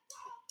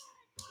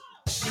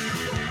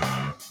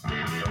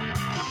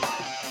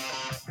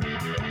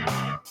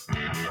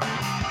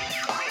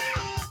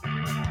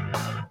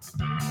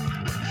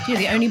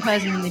 The only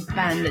person in the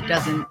band that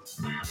doesn't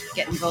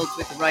get involved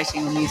with the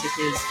writing or music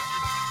is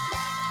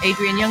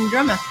Adrian Young,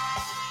 drummer,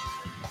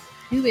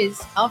 who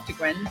is, after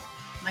Gwen,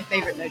 my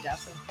favourite No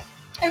Doubter.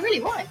 Oh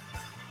really? Why?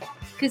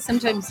 Because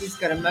sometimes he's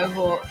got a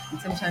mohawk, and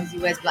sometimes he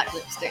wears black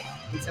lipstick,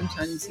 and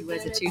sometimes he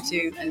wears a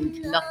tutu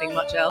and nothing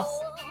much else.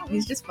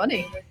 He's just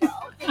funny.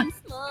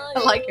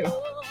 I like him.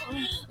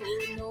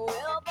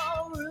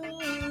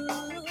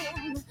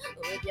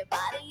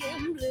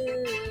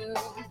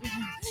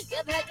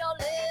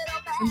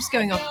 I'm just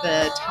going off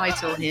the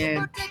title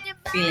here,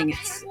 feeling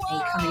it's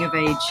a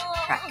coming-of-age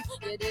track.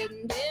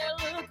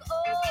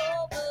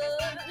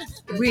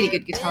 Really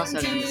good guitar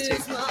solo in this too.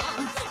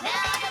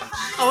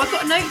 Oh, I've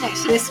got a note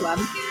next to this one,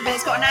 but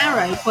it's got an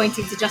arrow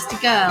pointing to Just a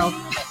Girl.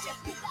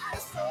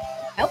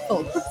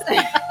 Helpful.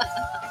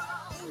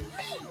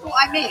 What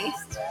I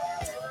missed.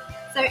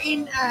 So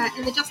in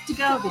the Just a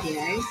Girl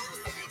video,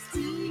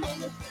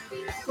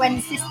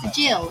 Gwen's sister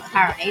Jill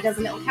apparently does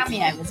a little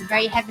cameo as a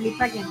very heavily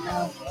pregnant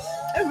girl.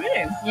 Oh,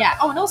 really? Yeah.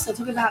 Oh, and also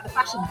talking about the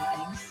fashion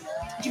thing.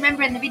 Do you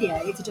remember in the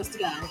video to Just a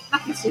Girl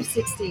back in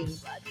 2016?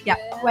 Yeah.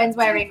 Gwen's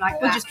wearing like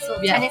Well, that just- sort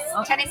of yeah.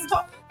 tennis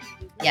top.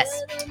 Yes.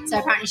 So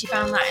apparently she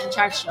found that in a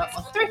charity shop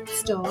or thrift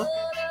store,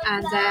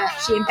 and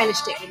she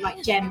embellished it with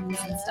like gems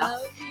and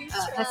stuff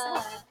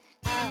herself.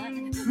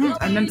 I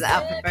remember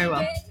that outfit very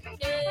well.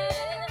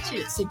 She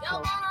looks super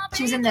cool.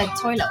 She was in the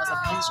toilet or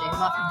something, wasn't she?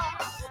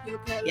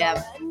 Laughing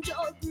Yeah.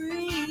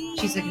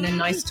 She's like in a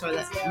nice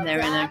toilet, and they're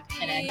in a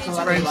in a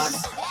grubby one.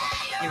 gross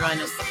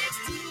urinal.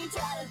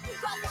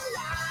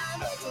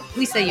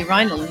 We say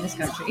urinal in this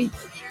country.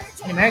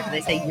 In America,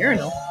 they say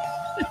urinal.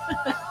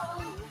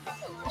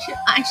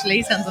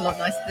 Actually, sounds a lot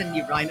nicer than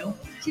urinal.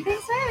 Do you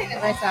think so? I think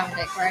that they sound a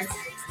bit gross.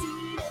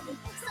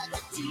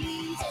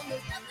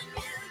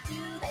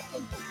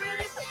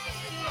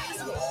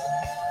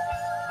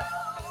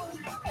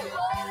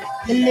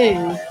 The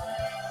loo.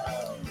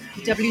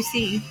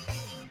 WC.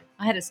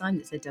 I had a sign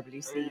that said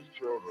WC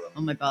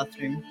on my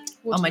bathroom,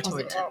 on my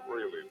toilet.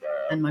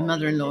 And my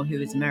mother-in-law, who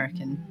is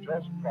American,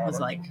 was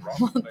like,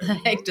 what the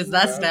heck does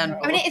that stand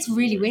for? I mean, it's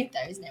really weird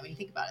though, isn't it, when you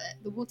think about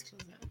it? The water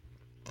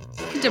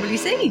closet.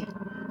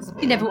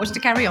 WC. You never watched a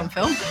Carry On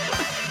film?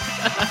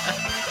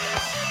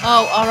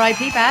 Oh,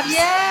 R.I.P. Babs.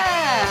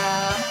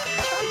 Yeah.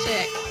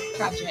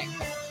 Tragic.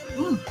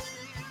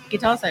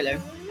 Guitar solo.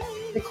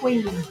 The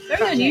Queen. Very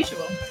Tragic.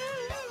 unusual.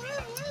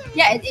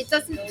 Yeah, it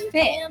doesn't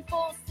fit.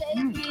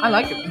 I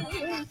like it.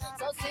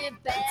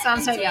 It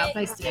sounds totally out of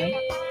place to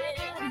me.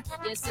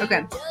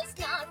 Okay.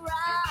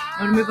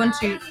 I'm going to move on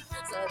to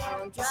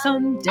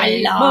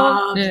Sunday I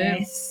love Morning.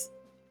 this.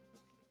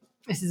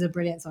 This is a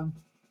brilliant song.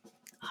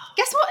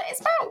 Guess what it's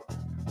about?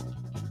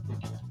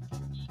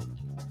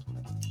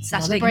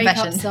 Saturday Another breakup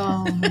Confession.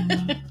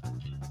 song.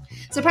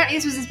 So apparently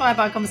this was inspired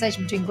by a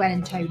conversation between Gwen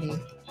and Tony.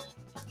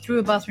 Through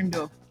a bathroom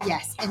door.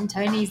 Yes, in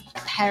Tony's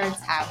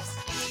parents'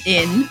 house.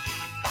 In.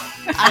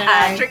 I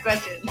don't know. Trick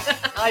question.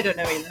 I don't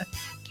know either.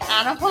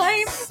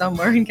 Anaheim?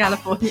 Somewhere in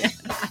California.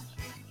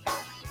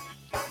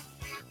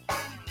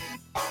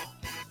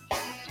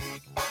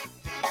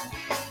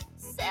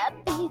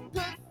 Sappy,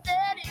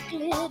 pathetic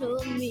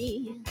little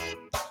me.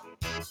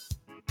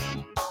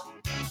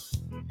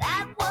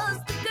 That was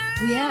the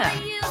girl Yeah.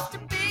 I used to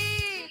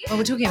be. Well,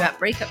 we're talking about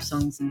breakup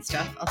songs and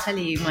stuff. I'll tell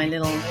you my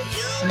little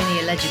mini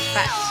alleged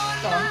fact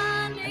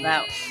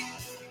about.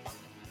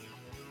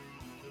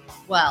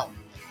 Well.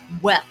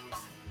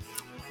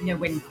 You know,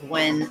 when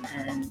Gwen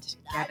and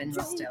Gavin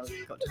Rossdale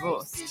got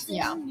divorced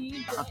Yeah.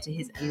 after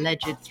his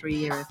alleged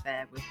 3-year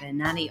affair with their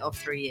nanny of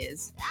 3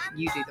 years.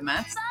 You do the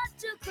maths.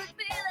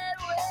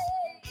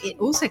 It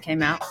also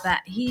came out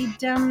that he'd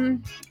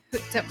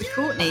hooked up with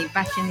Courtney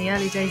back in the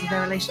early days of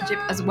their relationship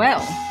as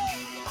well.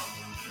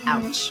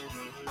 Ouch.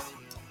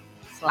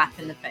 Slap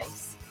in the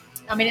face.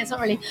 I mean, it's not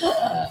really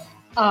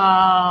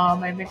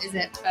moment, is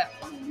it? But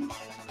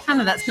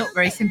Hannah, that's not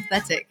very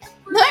sympathetic.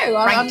 no,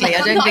 Frankly, I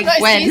don't I'm not, think I'm not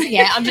Gwen- excusing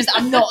it.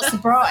 I'm not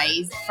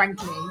surprised,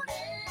 frankly.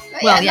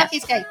 But Well, yeah, yeah. lucky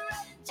escape.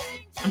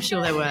 I'm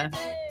sure there were.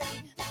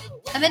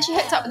 And then she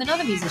hooked up with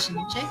another musician,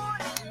 didn't she?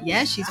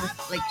 Yeah, she's with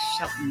Blake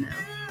Shelton now.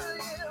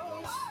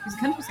 She's a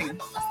country singer.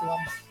 That's the one.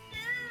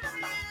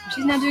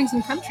 She's now doing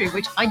some country,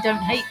 which I don't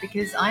hate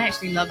because I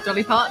actually love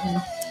Dolly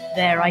Parton.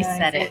 There, I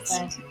said it.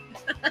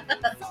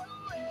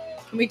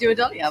 Can we do a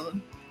Dolly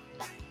album?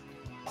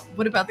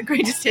 What about the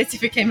greatest hits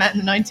if it came out in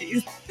the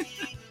 90s?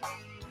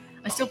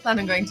 I still plan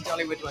on going to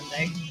Dollywood one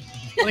day.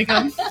 Will I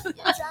come?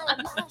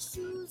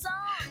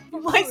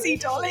 Why see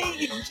Dolly?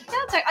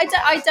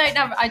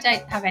 I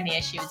don't have any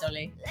issue with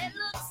Dolly.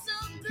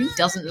 Who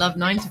doesn't love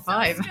 9 to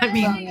 5? I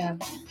mean, yeah.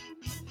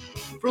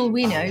 for all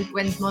we know,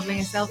 Gwen's modelling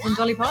herself on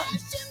Dolly Parton.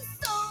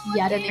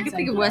 Yeah, I don't I think can so.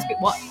 think of worse, but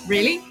what?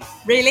 Really?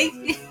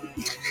 Really?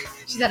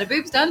 She's had her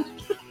boobs done.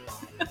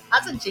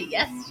 Hasn't she?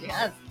 Yes, she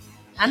has.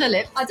 And her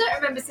lips. I don't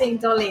remember seeing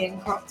Dolly in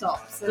crop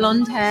tops. and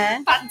Blonde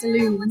hair.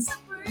 pantaloons.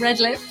 Red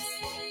lips.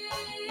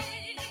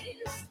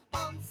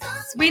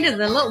 Sweet as a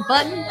little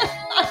button.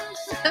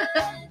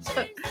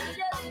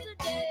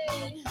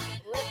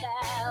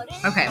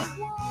 Okay.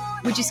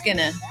 We're just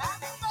gonna.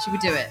 Should we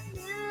do it?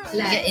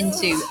 Let's. Get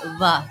into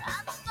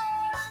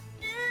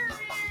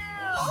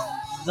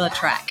the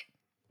track.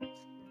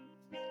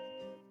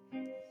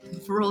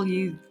 For all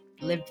you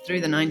lived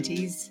through the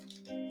 90s,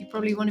 you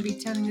probably want to be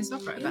turning this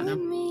off right about now.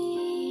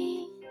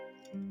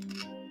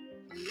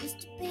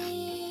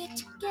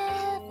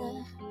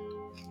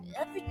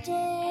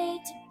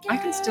 I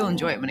can still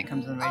enjoy it when it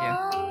comes on the radio.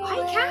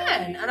 I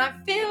can, and I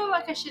feel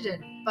like I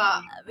shouldn't,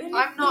 but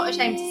I'm not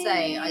ashamed to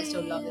say I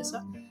still love this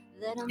song.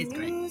 It's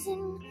great.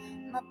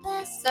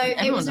 So it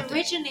Everyone was loved it.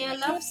 originally a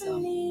love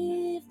song.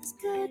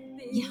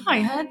 Yeah,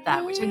 I heard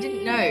that, which I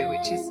didn't know,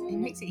 which is, it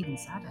makes it even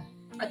sadder.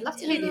 I'd love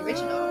to hear the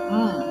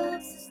original.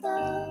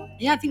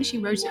 Yeah, I think she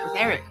wrote it with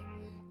Eric.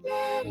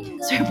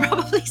 So it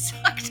probably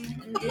sucked.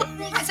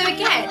 So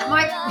again,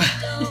 my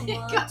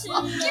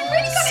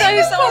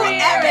So sorry,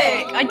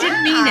 Eric. I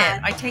didn't mean it.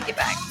 I take it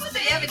back.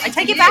 I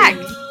take it back.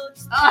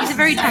 He's a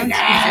very talented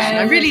musician.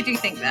 I really do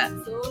think that.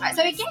 Right,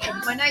 so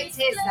again, my notes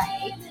here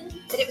say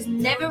that it was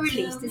never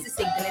released as a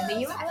single in the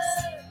US,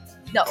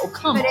 No,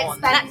 come But it on.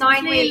 spent That's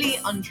 9 really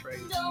weeks.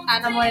 untrue.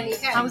 and I'm one in the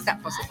UK. How is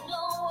that possible?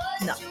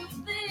 No.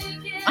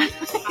 I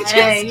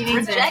know, you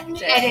need to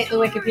edit the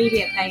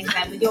Wikipedia page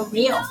then with your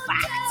real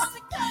facts.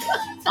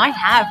 I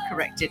have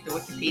corrected the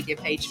Wikipedia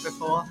page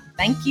before.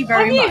 Thank you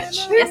very Have you?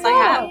 much. Who Yes, I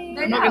have. for?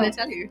 No I'm not going doubt. to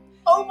tell you.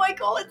 Oh my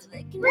god!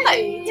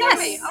 Really? Yes.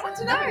 Tell me, I want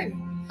to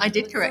know. I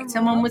did correct.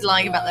 Someone was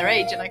lying about their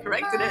age and I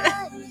corrected it.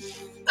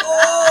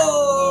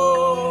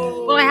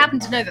 Oh! Well, I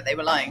happened to know that they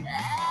were lying.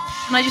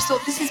 And I just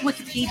thought, this is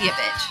Wikipedia,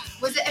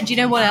 bitch. Was it? And do you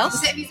know what else?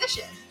 Was it a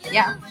musician?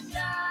 Yeah.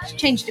 She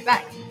changed it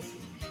back.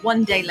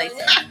 One day later.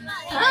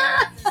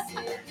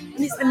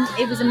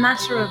 It was a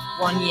matter of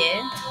 1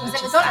 year. Was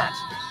it Madonna?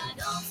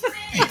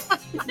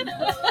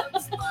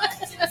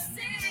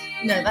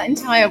 No, that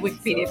entire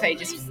Wikipedia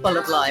page is full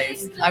of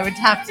lies.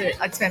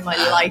 I'd spend my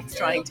life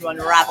trying to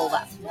unravel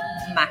that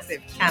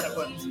massive can of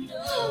worms.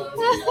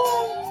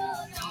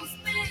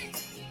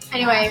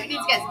 Anyway, we need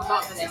to get to the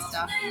bottom of this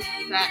stuff.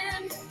 But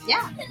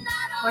yeah,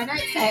 my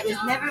notes say it was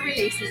never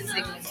released as a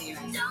single in the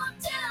US.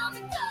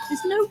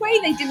 There's no way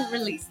they didn't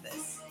release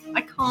this.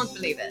 I can't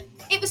believe it.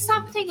 It was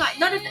something like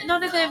none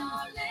of them.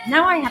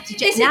 Now I have to check.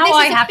 This Now is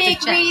I a have big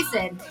to check.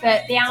 reason for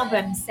the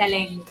album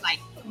selling like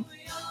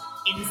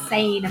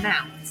insane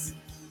amounts.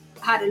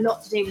 Had a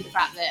lot to do with the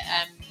fact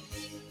that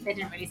they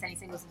didn't release any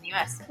singles in the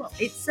US. Well,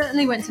 it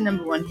certainly went to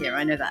number 1 here.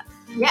 I know that.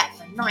 Yeah,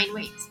 for 9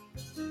 weeks.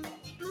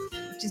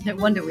 Which is no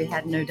wonder we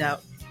had No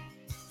Doubt.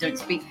 Don't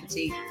Speak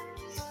Fatigue.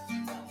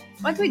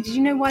 By the way, did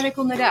you know why they're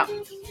called No Doubt?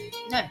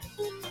 No.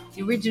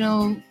 The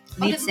original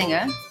lead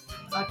singer,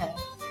 Okay.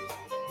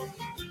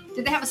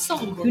 Did they have a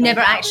song? who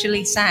never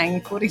actually sang,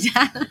 according to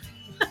Hannah.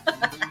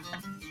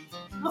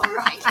 All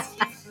right.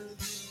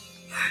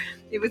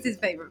 It was his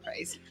favourite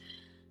phrase.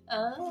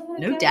 Oh,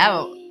 No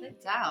doubt. No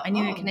doubt. I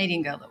knew a Oh.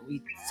 Canadian girl that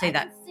would say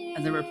that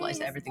as a reply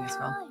to everything as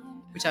well,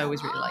 which I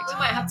always really liked. We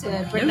might have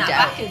to bring No that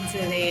doubt. back into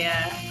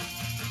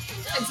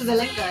the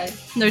lingo.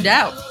 No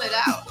doubt. No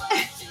doubt.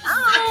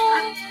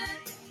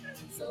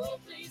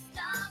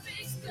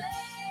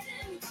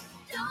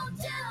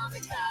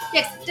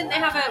 Yes, didn't they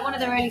have one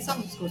of their early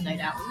songs called No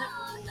Doubt, wasn't it?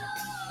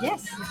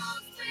 Yes.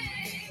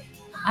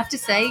 I have to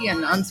say,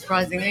 and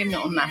unsurprisingly, I'm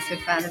not a massive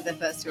fan of their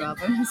first 2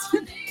 albums.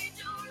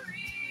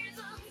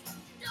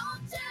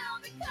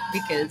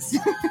 Because,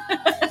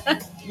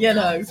 you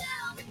know,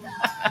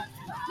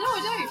 No,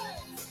 I don't.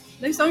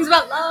 no songs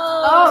about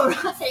love.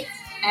 Oh,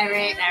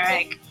 right.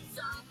 Eric.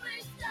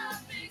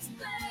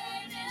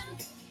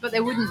 But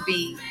there wouldn't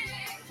be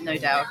No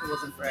Doubt if it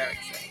wasn't for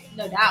Eric's sake.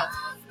 No doubt.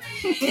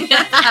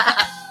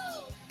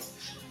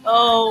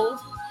 Oh.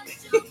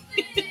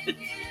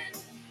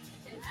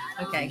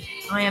 Okay,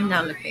 I am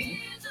now looking.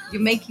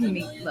 You're making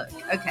me look.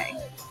 Okay.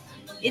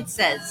 It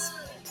says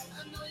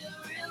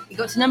it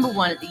got to number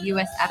 1 at the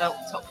US Adult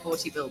Top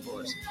 40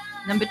 Billboard,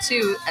 number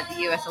 2 at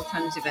the US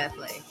Alternative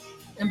Airplay,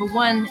 number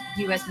 1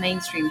 US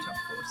Mainstream Top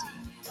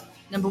 40,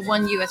 number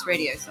 1 US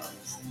Radio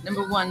Songs,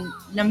 number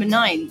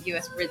 9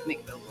 US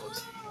Rhythmic Billboard.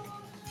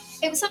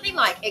 It was something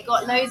like it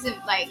got loads of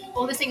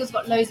all the singles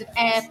got loads of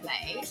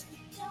airplay,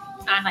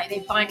 and they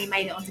finally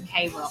made it onto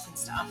K-Rock and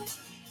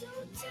stuff.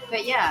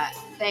 But yeah,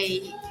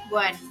 they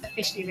weren't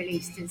officially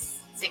released as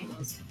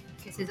singles.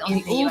 This is on In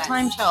the the US.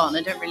 all-time chart, and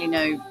I don't really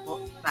know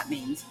what that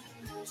means.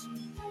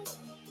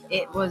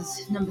 It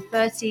was number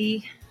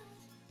 30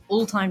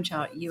 all-time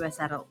chart US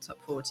Adult Top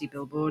 40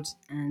 Billboard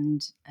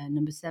and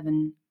number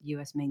 7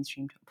 US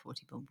Mainstream Top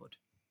 40 Billboard.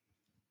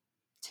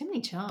 Too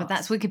many charts. But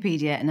that's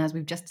Wikipedia, and as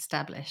we've just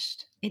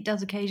established, it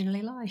does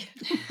occasionally lie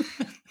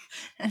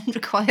and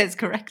requires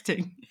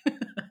correcting.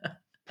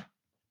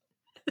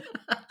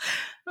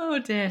 Oh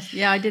dear.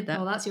 Yeah, I did that.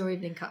 Well, that's your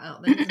evening cut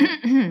out then.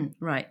 Isn't it?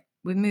 Right,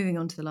 we're moving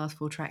on to the last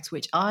 4 tracks,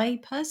 which I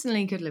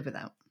personally could live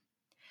without.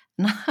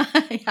 And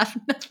I have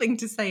nothing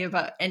to say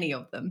about any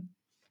of them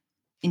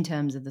in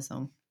terms of the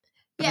song.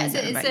 But Yeah, I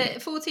don't know about you.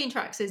 14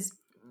 tracks is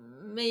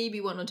maybe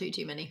 1 or 2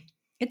 too many.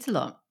 It's a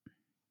lot.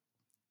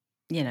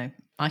 You know,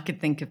 I could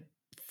think of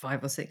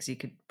 5 or 6 you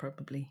could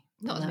probably...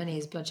 Not as pull out. many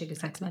as Blood Sugar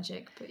Sex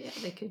Magic, but yeah,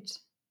 they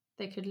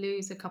could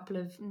lose a couple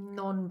of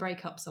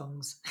non-breakup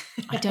songs.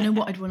 I don't know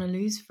what I'd want to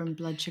lose from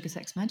Blood Sugar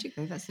Sex Magic,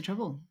 though. That's the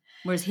trouble.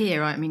 Whereas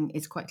here, I mean,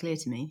 it's quite clear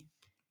to me.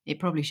 It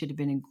probably should have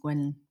been a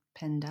Gwen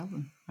penned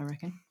album, I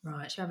reckon.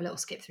 Right, should we have a little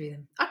skip through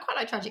them? I quite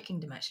like Tragic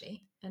Kingdom,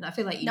 actually. And I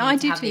feel like you No, need I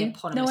to do have the too.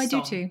 eponymous No, I do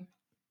song. too.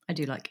 I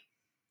do like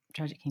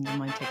Tragic Kingdom.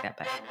 I take that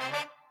back.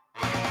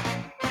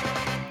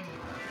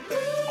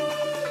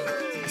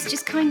 It's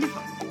just kind of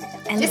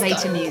elevator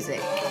Disco.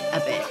 music a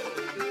bit.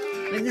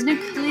 Like, there's no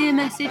clear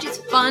message. It's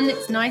fun.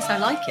 It's nice. I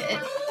like it.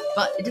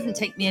 But it doesn't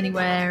take me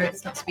anywhere.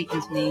 It's not speaking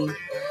to me.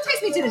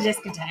 Takes me to the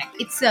discotheque.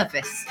 It's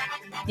surface.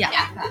 Yeah.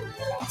 Yeah.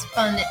 It's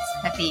fun. It's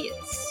peppy.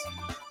 It's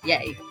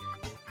yay.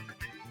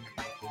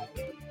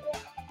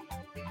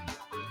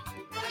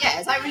 Yeah,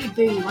 it's like really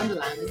boozy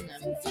Wonderland, isn't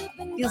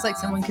it? Feels like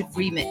someone could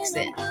remix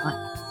it, like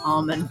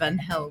Armand Van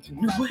Helden,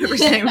 or whatever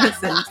his name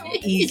was, and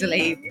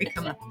easily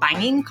become a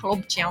banging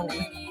club tune.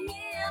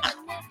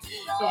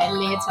 Yeah,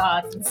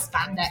 leotards and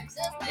spandex.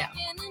 Yeah.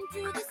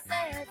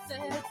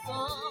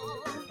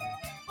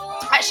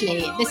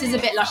 Actually, this is a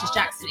bit Luscious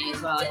Jackson-y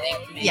as well, I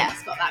think, for me. Yeah.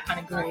 It's got that kind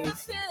of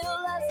groove.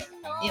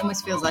 It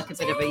almost feels like a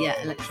bit of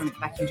a electronic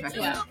backing track.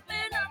 Yeah.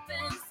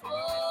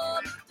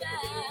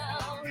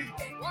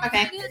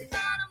 Okay.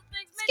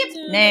 Skip.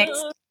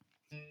 Next.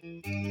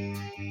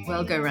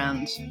 Well, go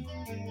round.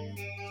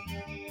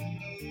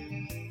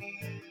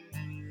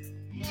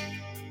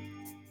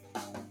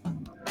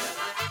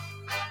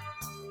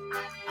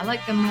 I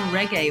like the more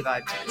reggae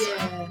vibe to this.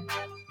 Yeah.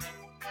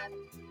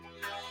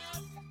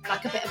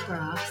 Like a bit of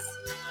grass.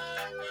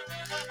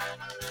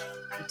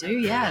 I do,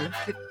 yeah. I love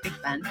a good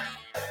big band.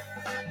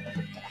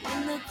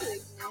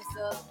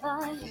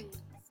 survive.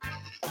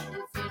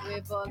 If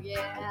we forget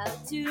how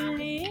to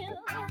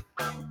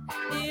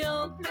live,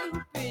 your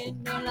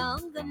blueprint no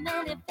longer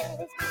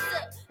manifests.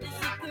 Is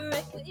it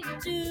correctly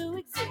to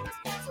exist?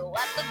 So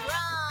at the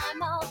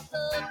grime of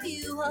the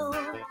view hole.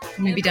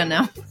 Can we be done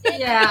now?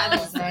 Yeah, I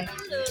think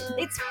so.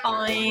 It's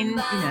fine, you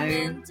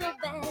know.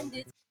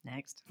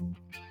 Next.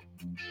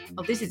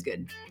 Oh, this is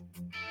good.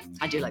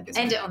 I do like this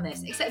End one. it on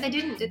this. Except they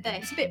didn't, did they?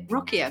 It's a bit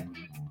rockier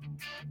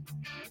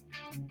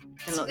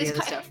than a lot of the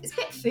other stuff. It's a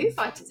bit Foo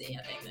Fighters-y,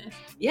 I think, this.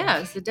 Yeah,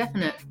 it's a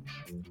definite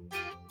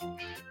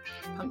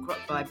punk rock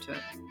vibe to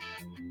it.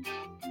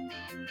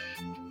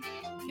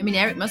 I mean,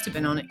 Eric must have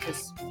been on it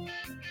because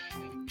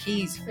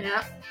keys.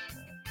 Yeah.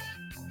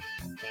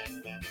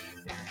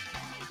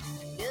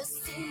 You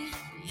see,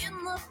 in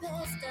the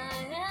past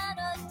I had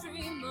a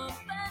dream of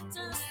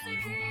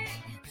fantasy.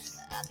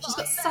 She's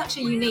got such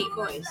a unique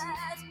voice.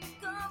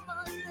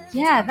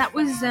 Yeah, that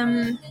was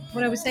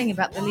what I was saying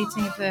about the lead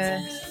singer for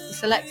the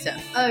Selector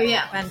Oh,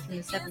 yeah. band from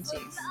the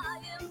 70s. I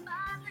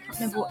can't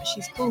remember what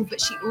she's called, but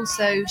she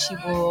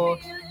wore,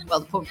 well,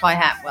 the pork pie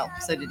hat. Well,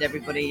 so did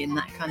everybody in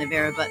that kind of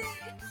era, but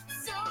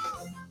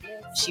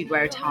she'd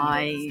wear a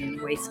tie and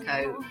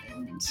waistcoat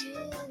and,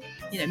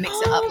 you know, mix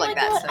it up like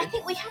that. I So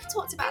think we have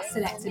talked about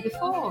Selector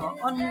before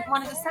on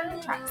one of the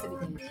soundtracks that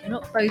we did. we're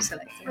not pro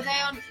Selector. Were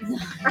they on...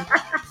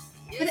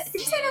 Did you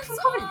say they're from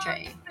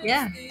Coventry?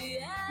 Yeah,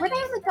 Were they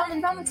on the Dumb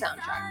and Dumber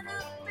soundtrack?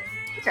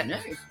 I don't know.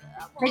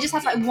 They just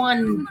had like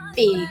one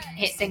big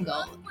hit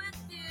single.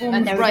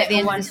 And they were right at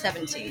the there end for of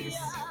the 70s.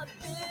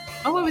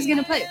 Oh, I was going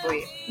to play it for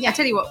you. Yeah. I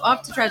tell you what,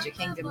 after Tragic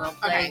Kingdom, I'll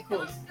play. Okay,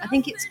 cool. I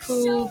think it's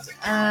called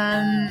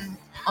On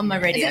My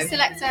Radio. Is it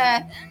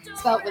Selector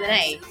spelled with an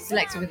A?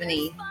 Selector with an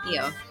E.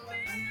 ER.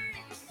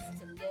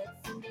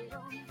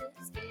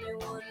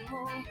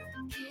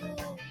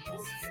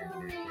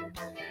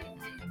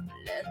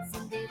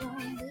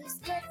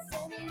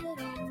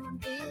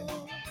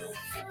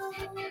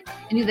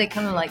 I knew they're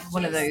kind of like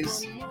one of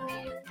those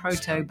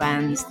proto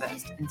bands that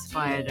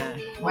inspired a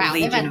whole Wow,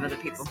 they've legion had- of other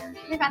people.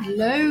 They've had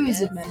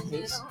loads of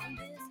members.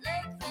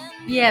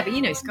 Yeah, but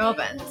you know, ska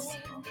bands.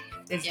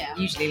 There's Yeah.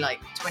 usually like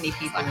 20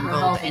 people Like a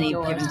involved at any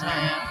revolving given door,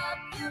 time.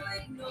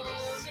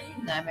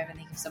 No, maybe I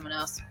think of someone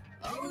else.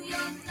 Oh, you're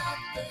not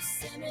the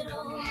same at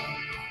all.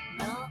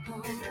 No.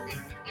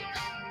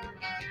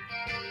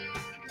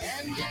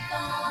 And if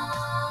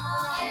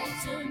I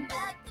turn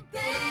back the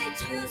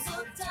pages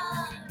of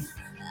time,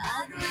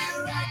 I'd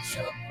rewrite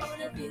your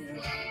point of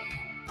view.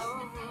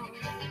 Oh.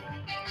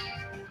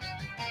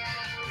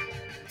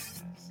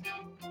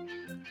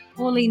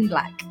 Pauline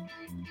Black.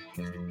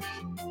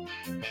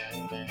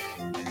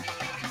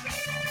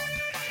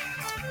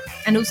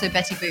 And also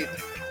Betty Boop,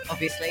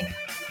 obviously.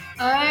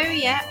 Oh,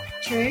 yeah,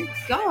 true.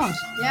 God,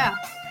 yeah.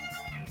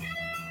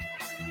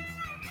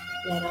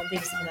 Yeah, no, I'm thinking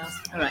of someone else.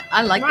 All right,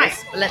 I like Right.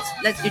 this, but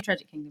let's do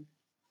Tragic Kingdom.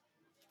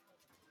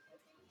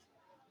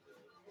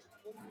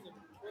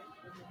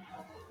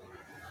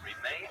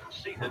 Remain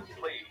seated,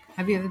 please.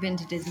 Have you ever been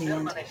to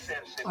Disneyland?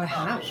 I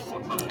have.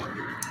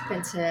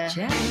 Been to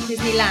Yeah.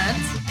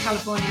 Disneyland,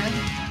 California,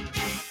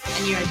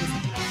 and Euro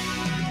Disney.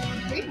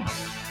 Really?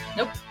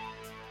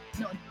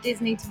 Not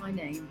Disney to my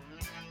name.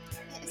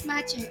 It's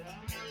magic.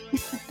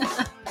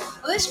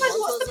 Well, this reminds me,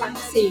 what's the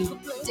fantasy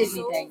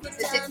Disney thing? Is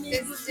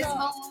it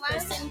Dismal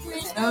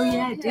Land? Oh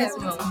yeah, Yeah,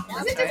 Dismal.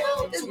 was it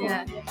Dismal? Dismal.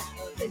 Yeah.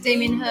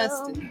 Damien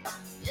Hirst.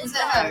 Was it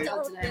her? I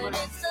don't know. One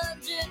of-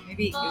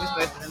 Maybe it was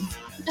both of them.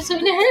 I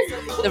don't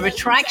know. The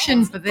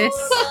retraction for this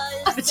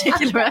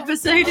particular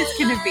episode is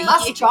going to be.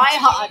 Must try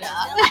harder.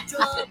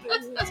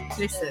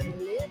 Listen,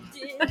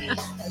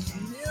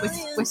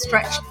 we're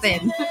stretched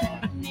thin.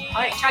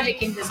 I think Tragic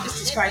Kingdom just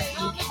describes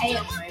the UK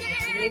at the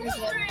moment, really,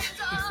 doesn't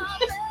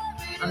it?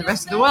 And the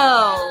rest of the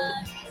world.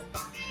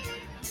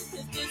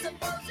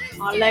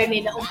 Our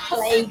lonely little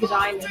plagued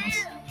island.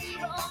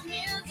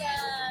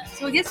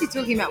 So I guess you're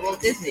talking about Walt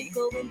Disney.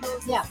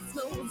 Yeah.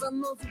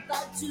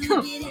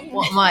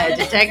 What am I, a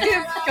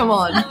detective? Come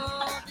on.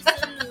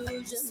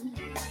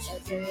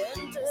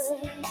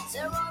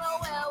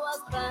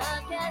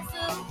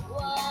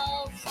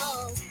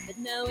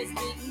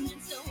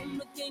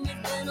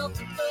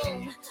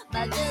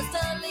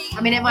 I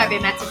mean, it might be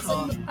a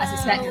metaphor. I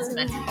suspect it's a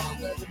metaphor.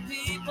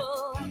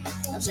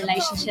 Of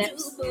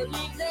relationships,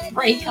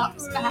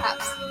 breakups,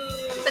 perhaps.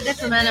 But they're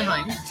from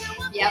Anaheim,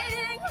 Yep.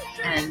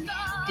 and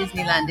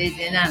Disneyland is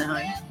in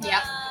Anaheim.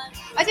 Yep.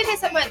 I did hear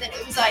somewhere that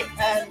it was like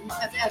a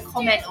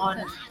comment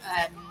on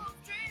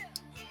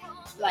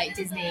like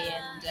Disney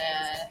and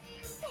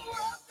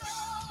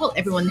Well,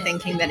 everyone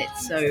thinking that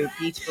it's so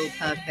beautiful,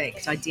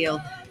 perfect,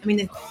 ideal. I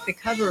mean, the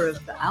cover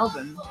of the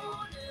album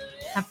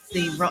have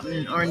the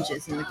rotten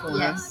oranges in the corner,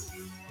 yes.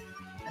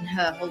 and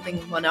her holding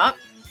one up.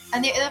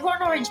 And the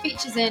rotten orange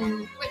features in,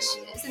 which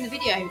is in the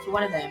video for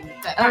one of them,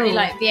 but apparently Oh.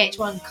 like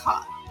VH1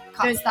 cuts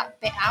Don't- that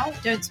bit out.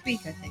 Don't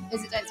Speak, I think.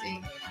 Is it Don't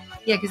Speak?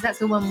 Yeah, because that's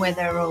the one where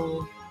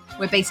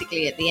we're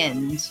basically at the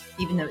end,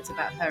 even though it's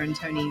about her and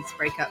Tony's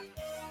breakup,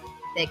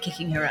 they're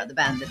kicking her out of the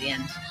band at the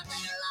end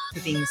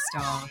for being a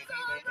star.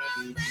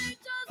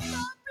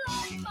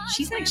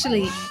 she's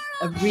actually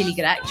a really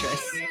good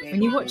actress.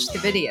 When you watch the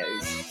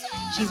videos,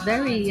 she's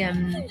very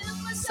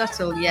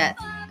subtle yet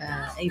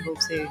able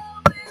to.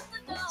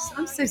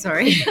 I'm so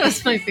sorry. I was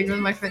typing with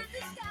my phone.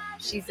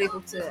 She's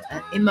able to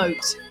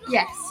emote.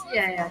 Yes,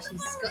 yeah.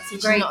 She's got some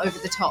She's great not over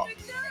the top.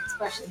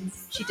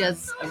 expressions. She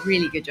does a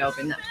really good job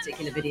in that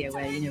particular video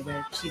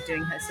where she's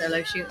doing her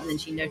solo shoot and then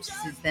she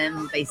notices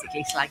them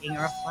basically slagging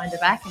her off behind her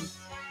back, and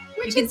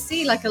you can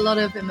see like a lot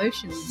of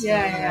emotions. in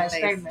her It's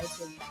very face.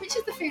 emotive. Which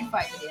is the food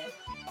fight video?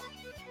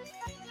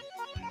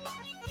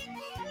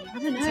 I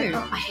don't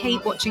know. I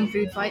hate watching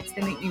food fights.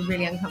 They make me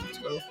really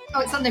uncomfortable.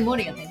 Oh, it's Sunday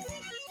morning, I think.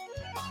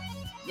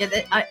 Yeah,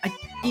 I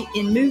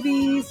in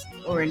movies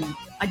or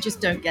I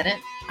just don't get it.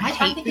 I I'm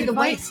hate thinking food the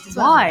fights. waste as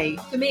well. Why?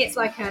 For me, it's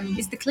like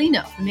It's the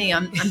cleanup for me.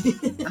 I'm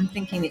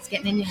thinking it's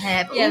getting in your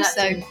hair, but Yeah, that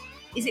also, too.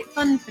 is it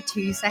fun for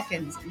 2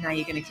 seconds and now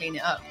you're going to clean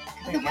it up?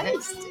 I the don't get it.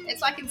 waste.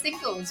 It's like in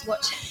Singles,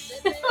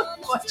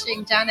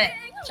 watching Janet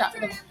chuck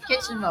the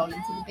kitchen roll into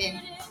the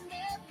bin.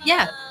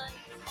 Yeah,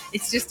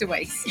 it's just a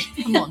waste.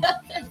 Come on.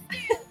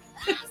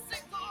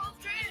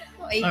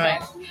 What ego. All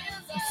right.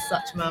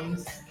 Such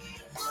mums.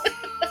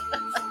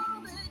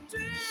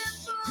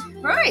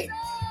 Right.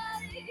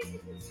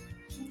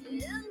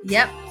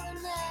 Yep.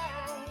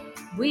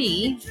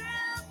 We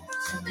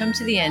have come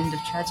to the end of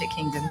Tragic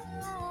Kingdom.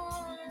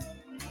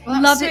 Well,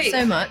 that was Loved it sweet.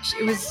 so much.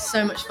 It was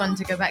so much fun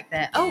to go back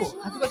there. Oh,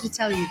 I forgot to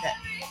tell you that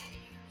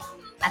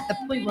at the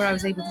point where I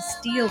was able to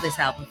steal this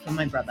album from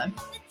my brother,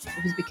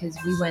 it was because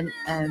we went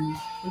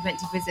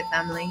to visit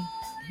family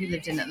who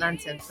lived in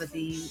Atlanta for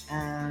the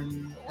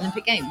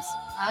Olympic Games,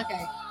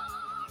 Okay.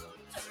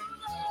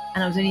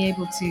 and I was only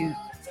able to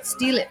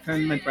steal it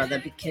from my brother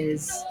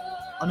because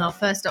on our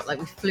first stop, like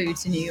we flew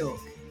to New York,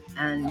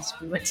 and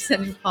we went to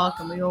Central Park,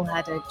 and we all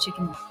had a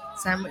chicken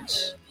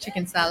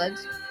salad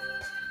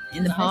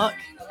in the Nice. park.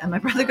 And my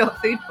brother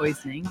got food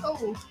poisoning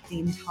Oh, the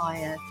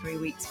entire 3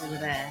 weeks we were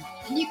there.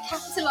 and you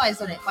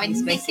capitalised on it by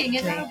He's nicking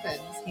his basically-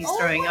 albums. He was Oh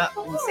throwing my up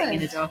and sitting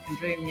in a God.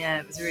 darkened room. Yeah,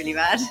 it was really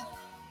bad.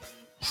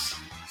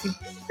 So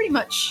pretty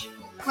much,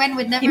 Gwen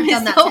would never he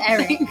have done missed that the to whole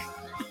Eric. thing.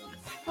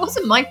 It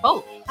wasn't my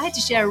fault. I had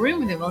to share a room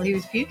with him while he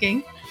was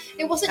puking.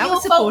 It wasn't That your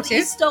was fault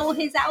you supportive. stole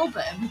his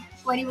album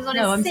when he was on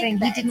his No, I'm sick saying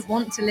bed. he didn't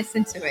want to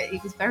listen to it. He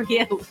was very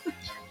ill.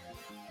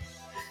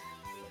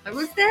 I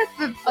was there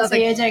for Oh, so other-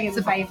 you're doing us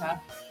a favour.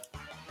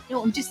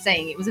 No, I'm just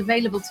saying it was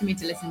available to me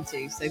to listen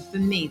to. So for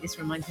me, this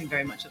reminds me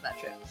very much of that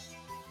trip.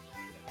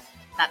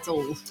 That's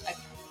all.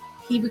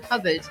 He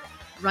recovered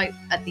right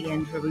at the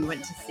end where we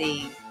went to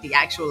see the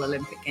actual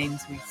Olympic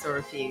Games. We saw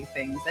a few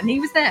things, and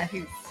he was there.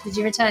 Did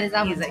you return his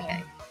album? He's to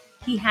him? okay.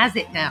 He has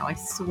it now, I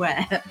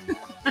swear.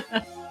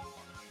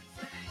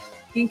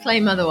 You can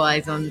claim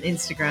otherwise on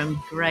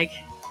Instagram, Greg.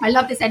 I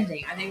love this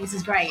ending. I think this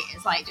is great.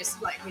 It's like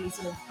just like really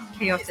sort of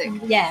Chaotic.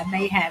 yeah,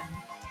 mayhem.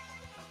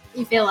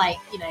 You feel like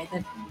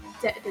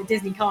the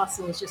Disney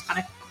castle is just kind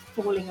of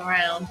falling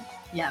around.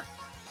 Yeah,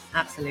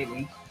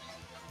 absolutely.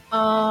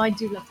 Oh, I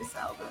do love this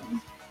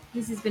album.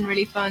 This has been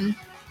really fun.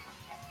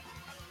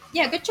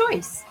 Yeah, good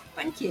choice.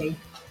 Thank you.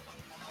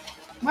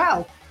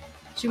 Wow.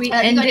 Should we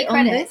Have you end got any it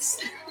on credits?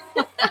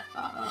 this?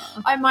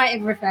 I might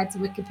have referred to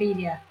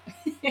Wikipedia.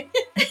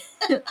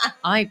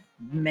 I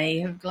may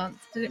have glanced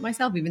at it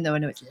myself, even though I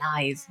know it's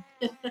lies.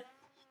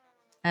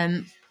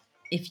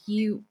 If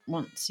you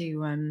want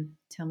to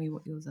tell me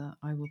what yours are,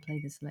 I will play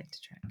the selector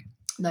track.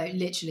 No,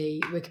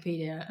 literally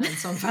Wikipedia and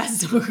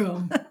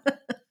songfacts.com.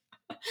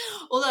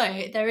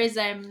 Although there is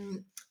I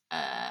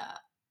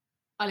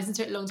listened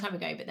to it a long time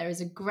ago, but there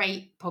is a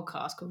great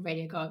podcast called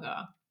Radio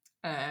Gaga.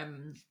 I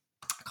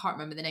can't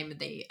remember the name of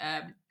the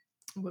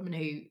woman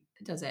who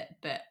does it,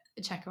 but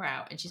check her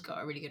out, and she's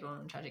got a really good one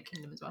on Tragic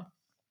Kingdom as well.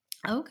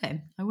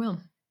 Okay, I will.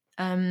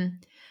 Okay,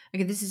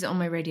 this is On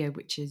My Radio,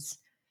 which is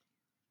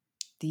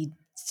the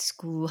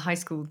high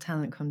school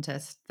talent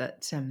contest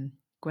that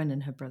Gwen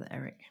and her brother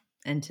Eric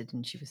entered,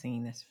 and she was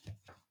singing this.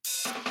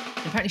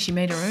 Apparently she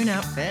made her own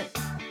outfit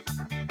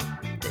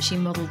that she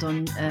modelled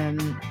on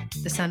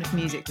The Sound of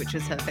Music, which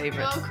was her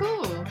favourite Oh,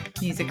 cool.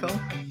 musical.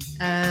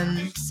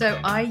 So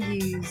I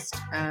used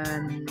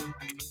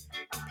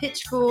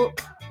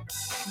Pitchfork,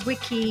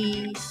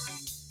 Wiki,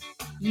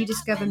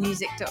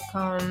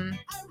 youdiscovermusic.com.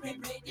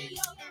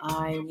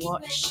 I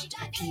watched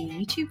a few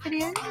YouTube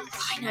videos.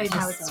 I know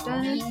How this it's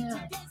song. done.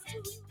 Yeah.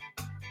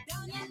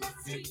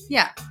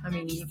 Yeah, I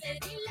mean,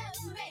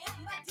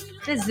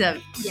 there's a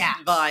Yeah.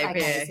 vibe Okay,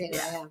 here. I see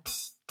that, yeah.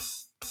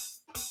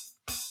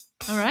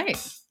 All right.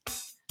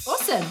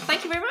 Awesome.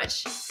 Thank you very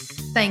much.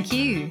 Thank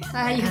you. You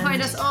can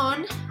find us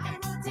on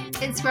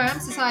Instagram,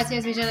 Society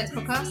Owes Me Gen X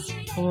Podcast.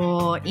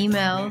 Or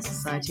email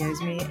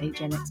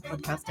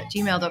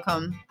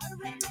societyowesme@genxpodcast@gmail.com.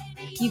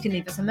 You can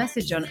leave us a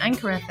message on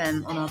Anchor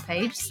FM on our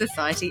page,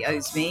 Society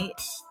Owes Me,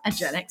 a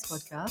Gen X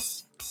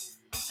podcast.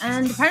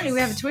 And apparently we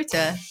have a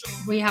Twitter.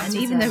 We have And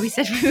Twitter. even though we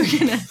said we were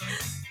going to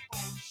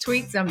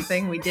tweet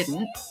something, we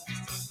didn't.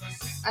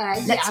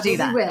 let's do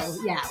that. We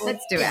will. Yeah. Well,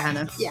 Let's do it, yeah.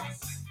 Hannah. Yeah.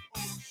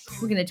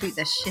 We're going to tweet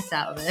the shit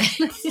out of it.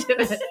 Let's do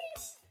it.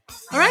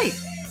 All right.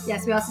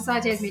 Yes, we are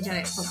Society Owes Me Gen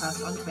X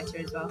Podcast on Twitter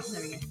as well.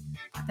 There we go.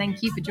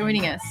 Thank you for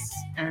joining us,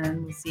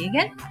 and we'll see you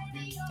again.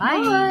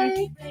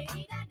 Bye.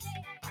 Bye.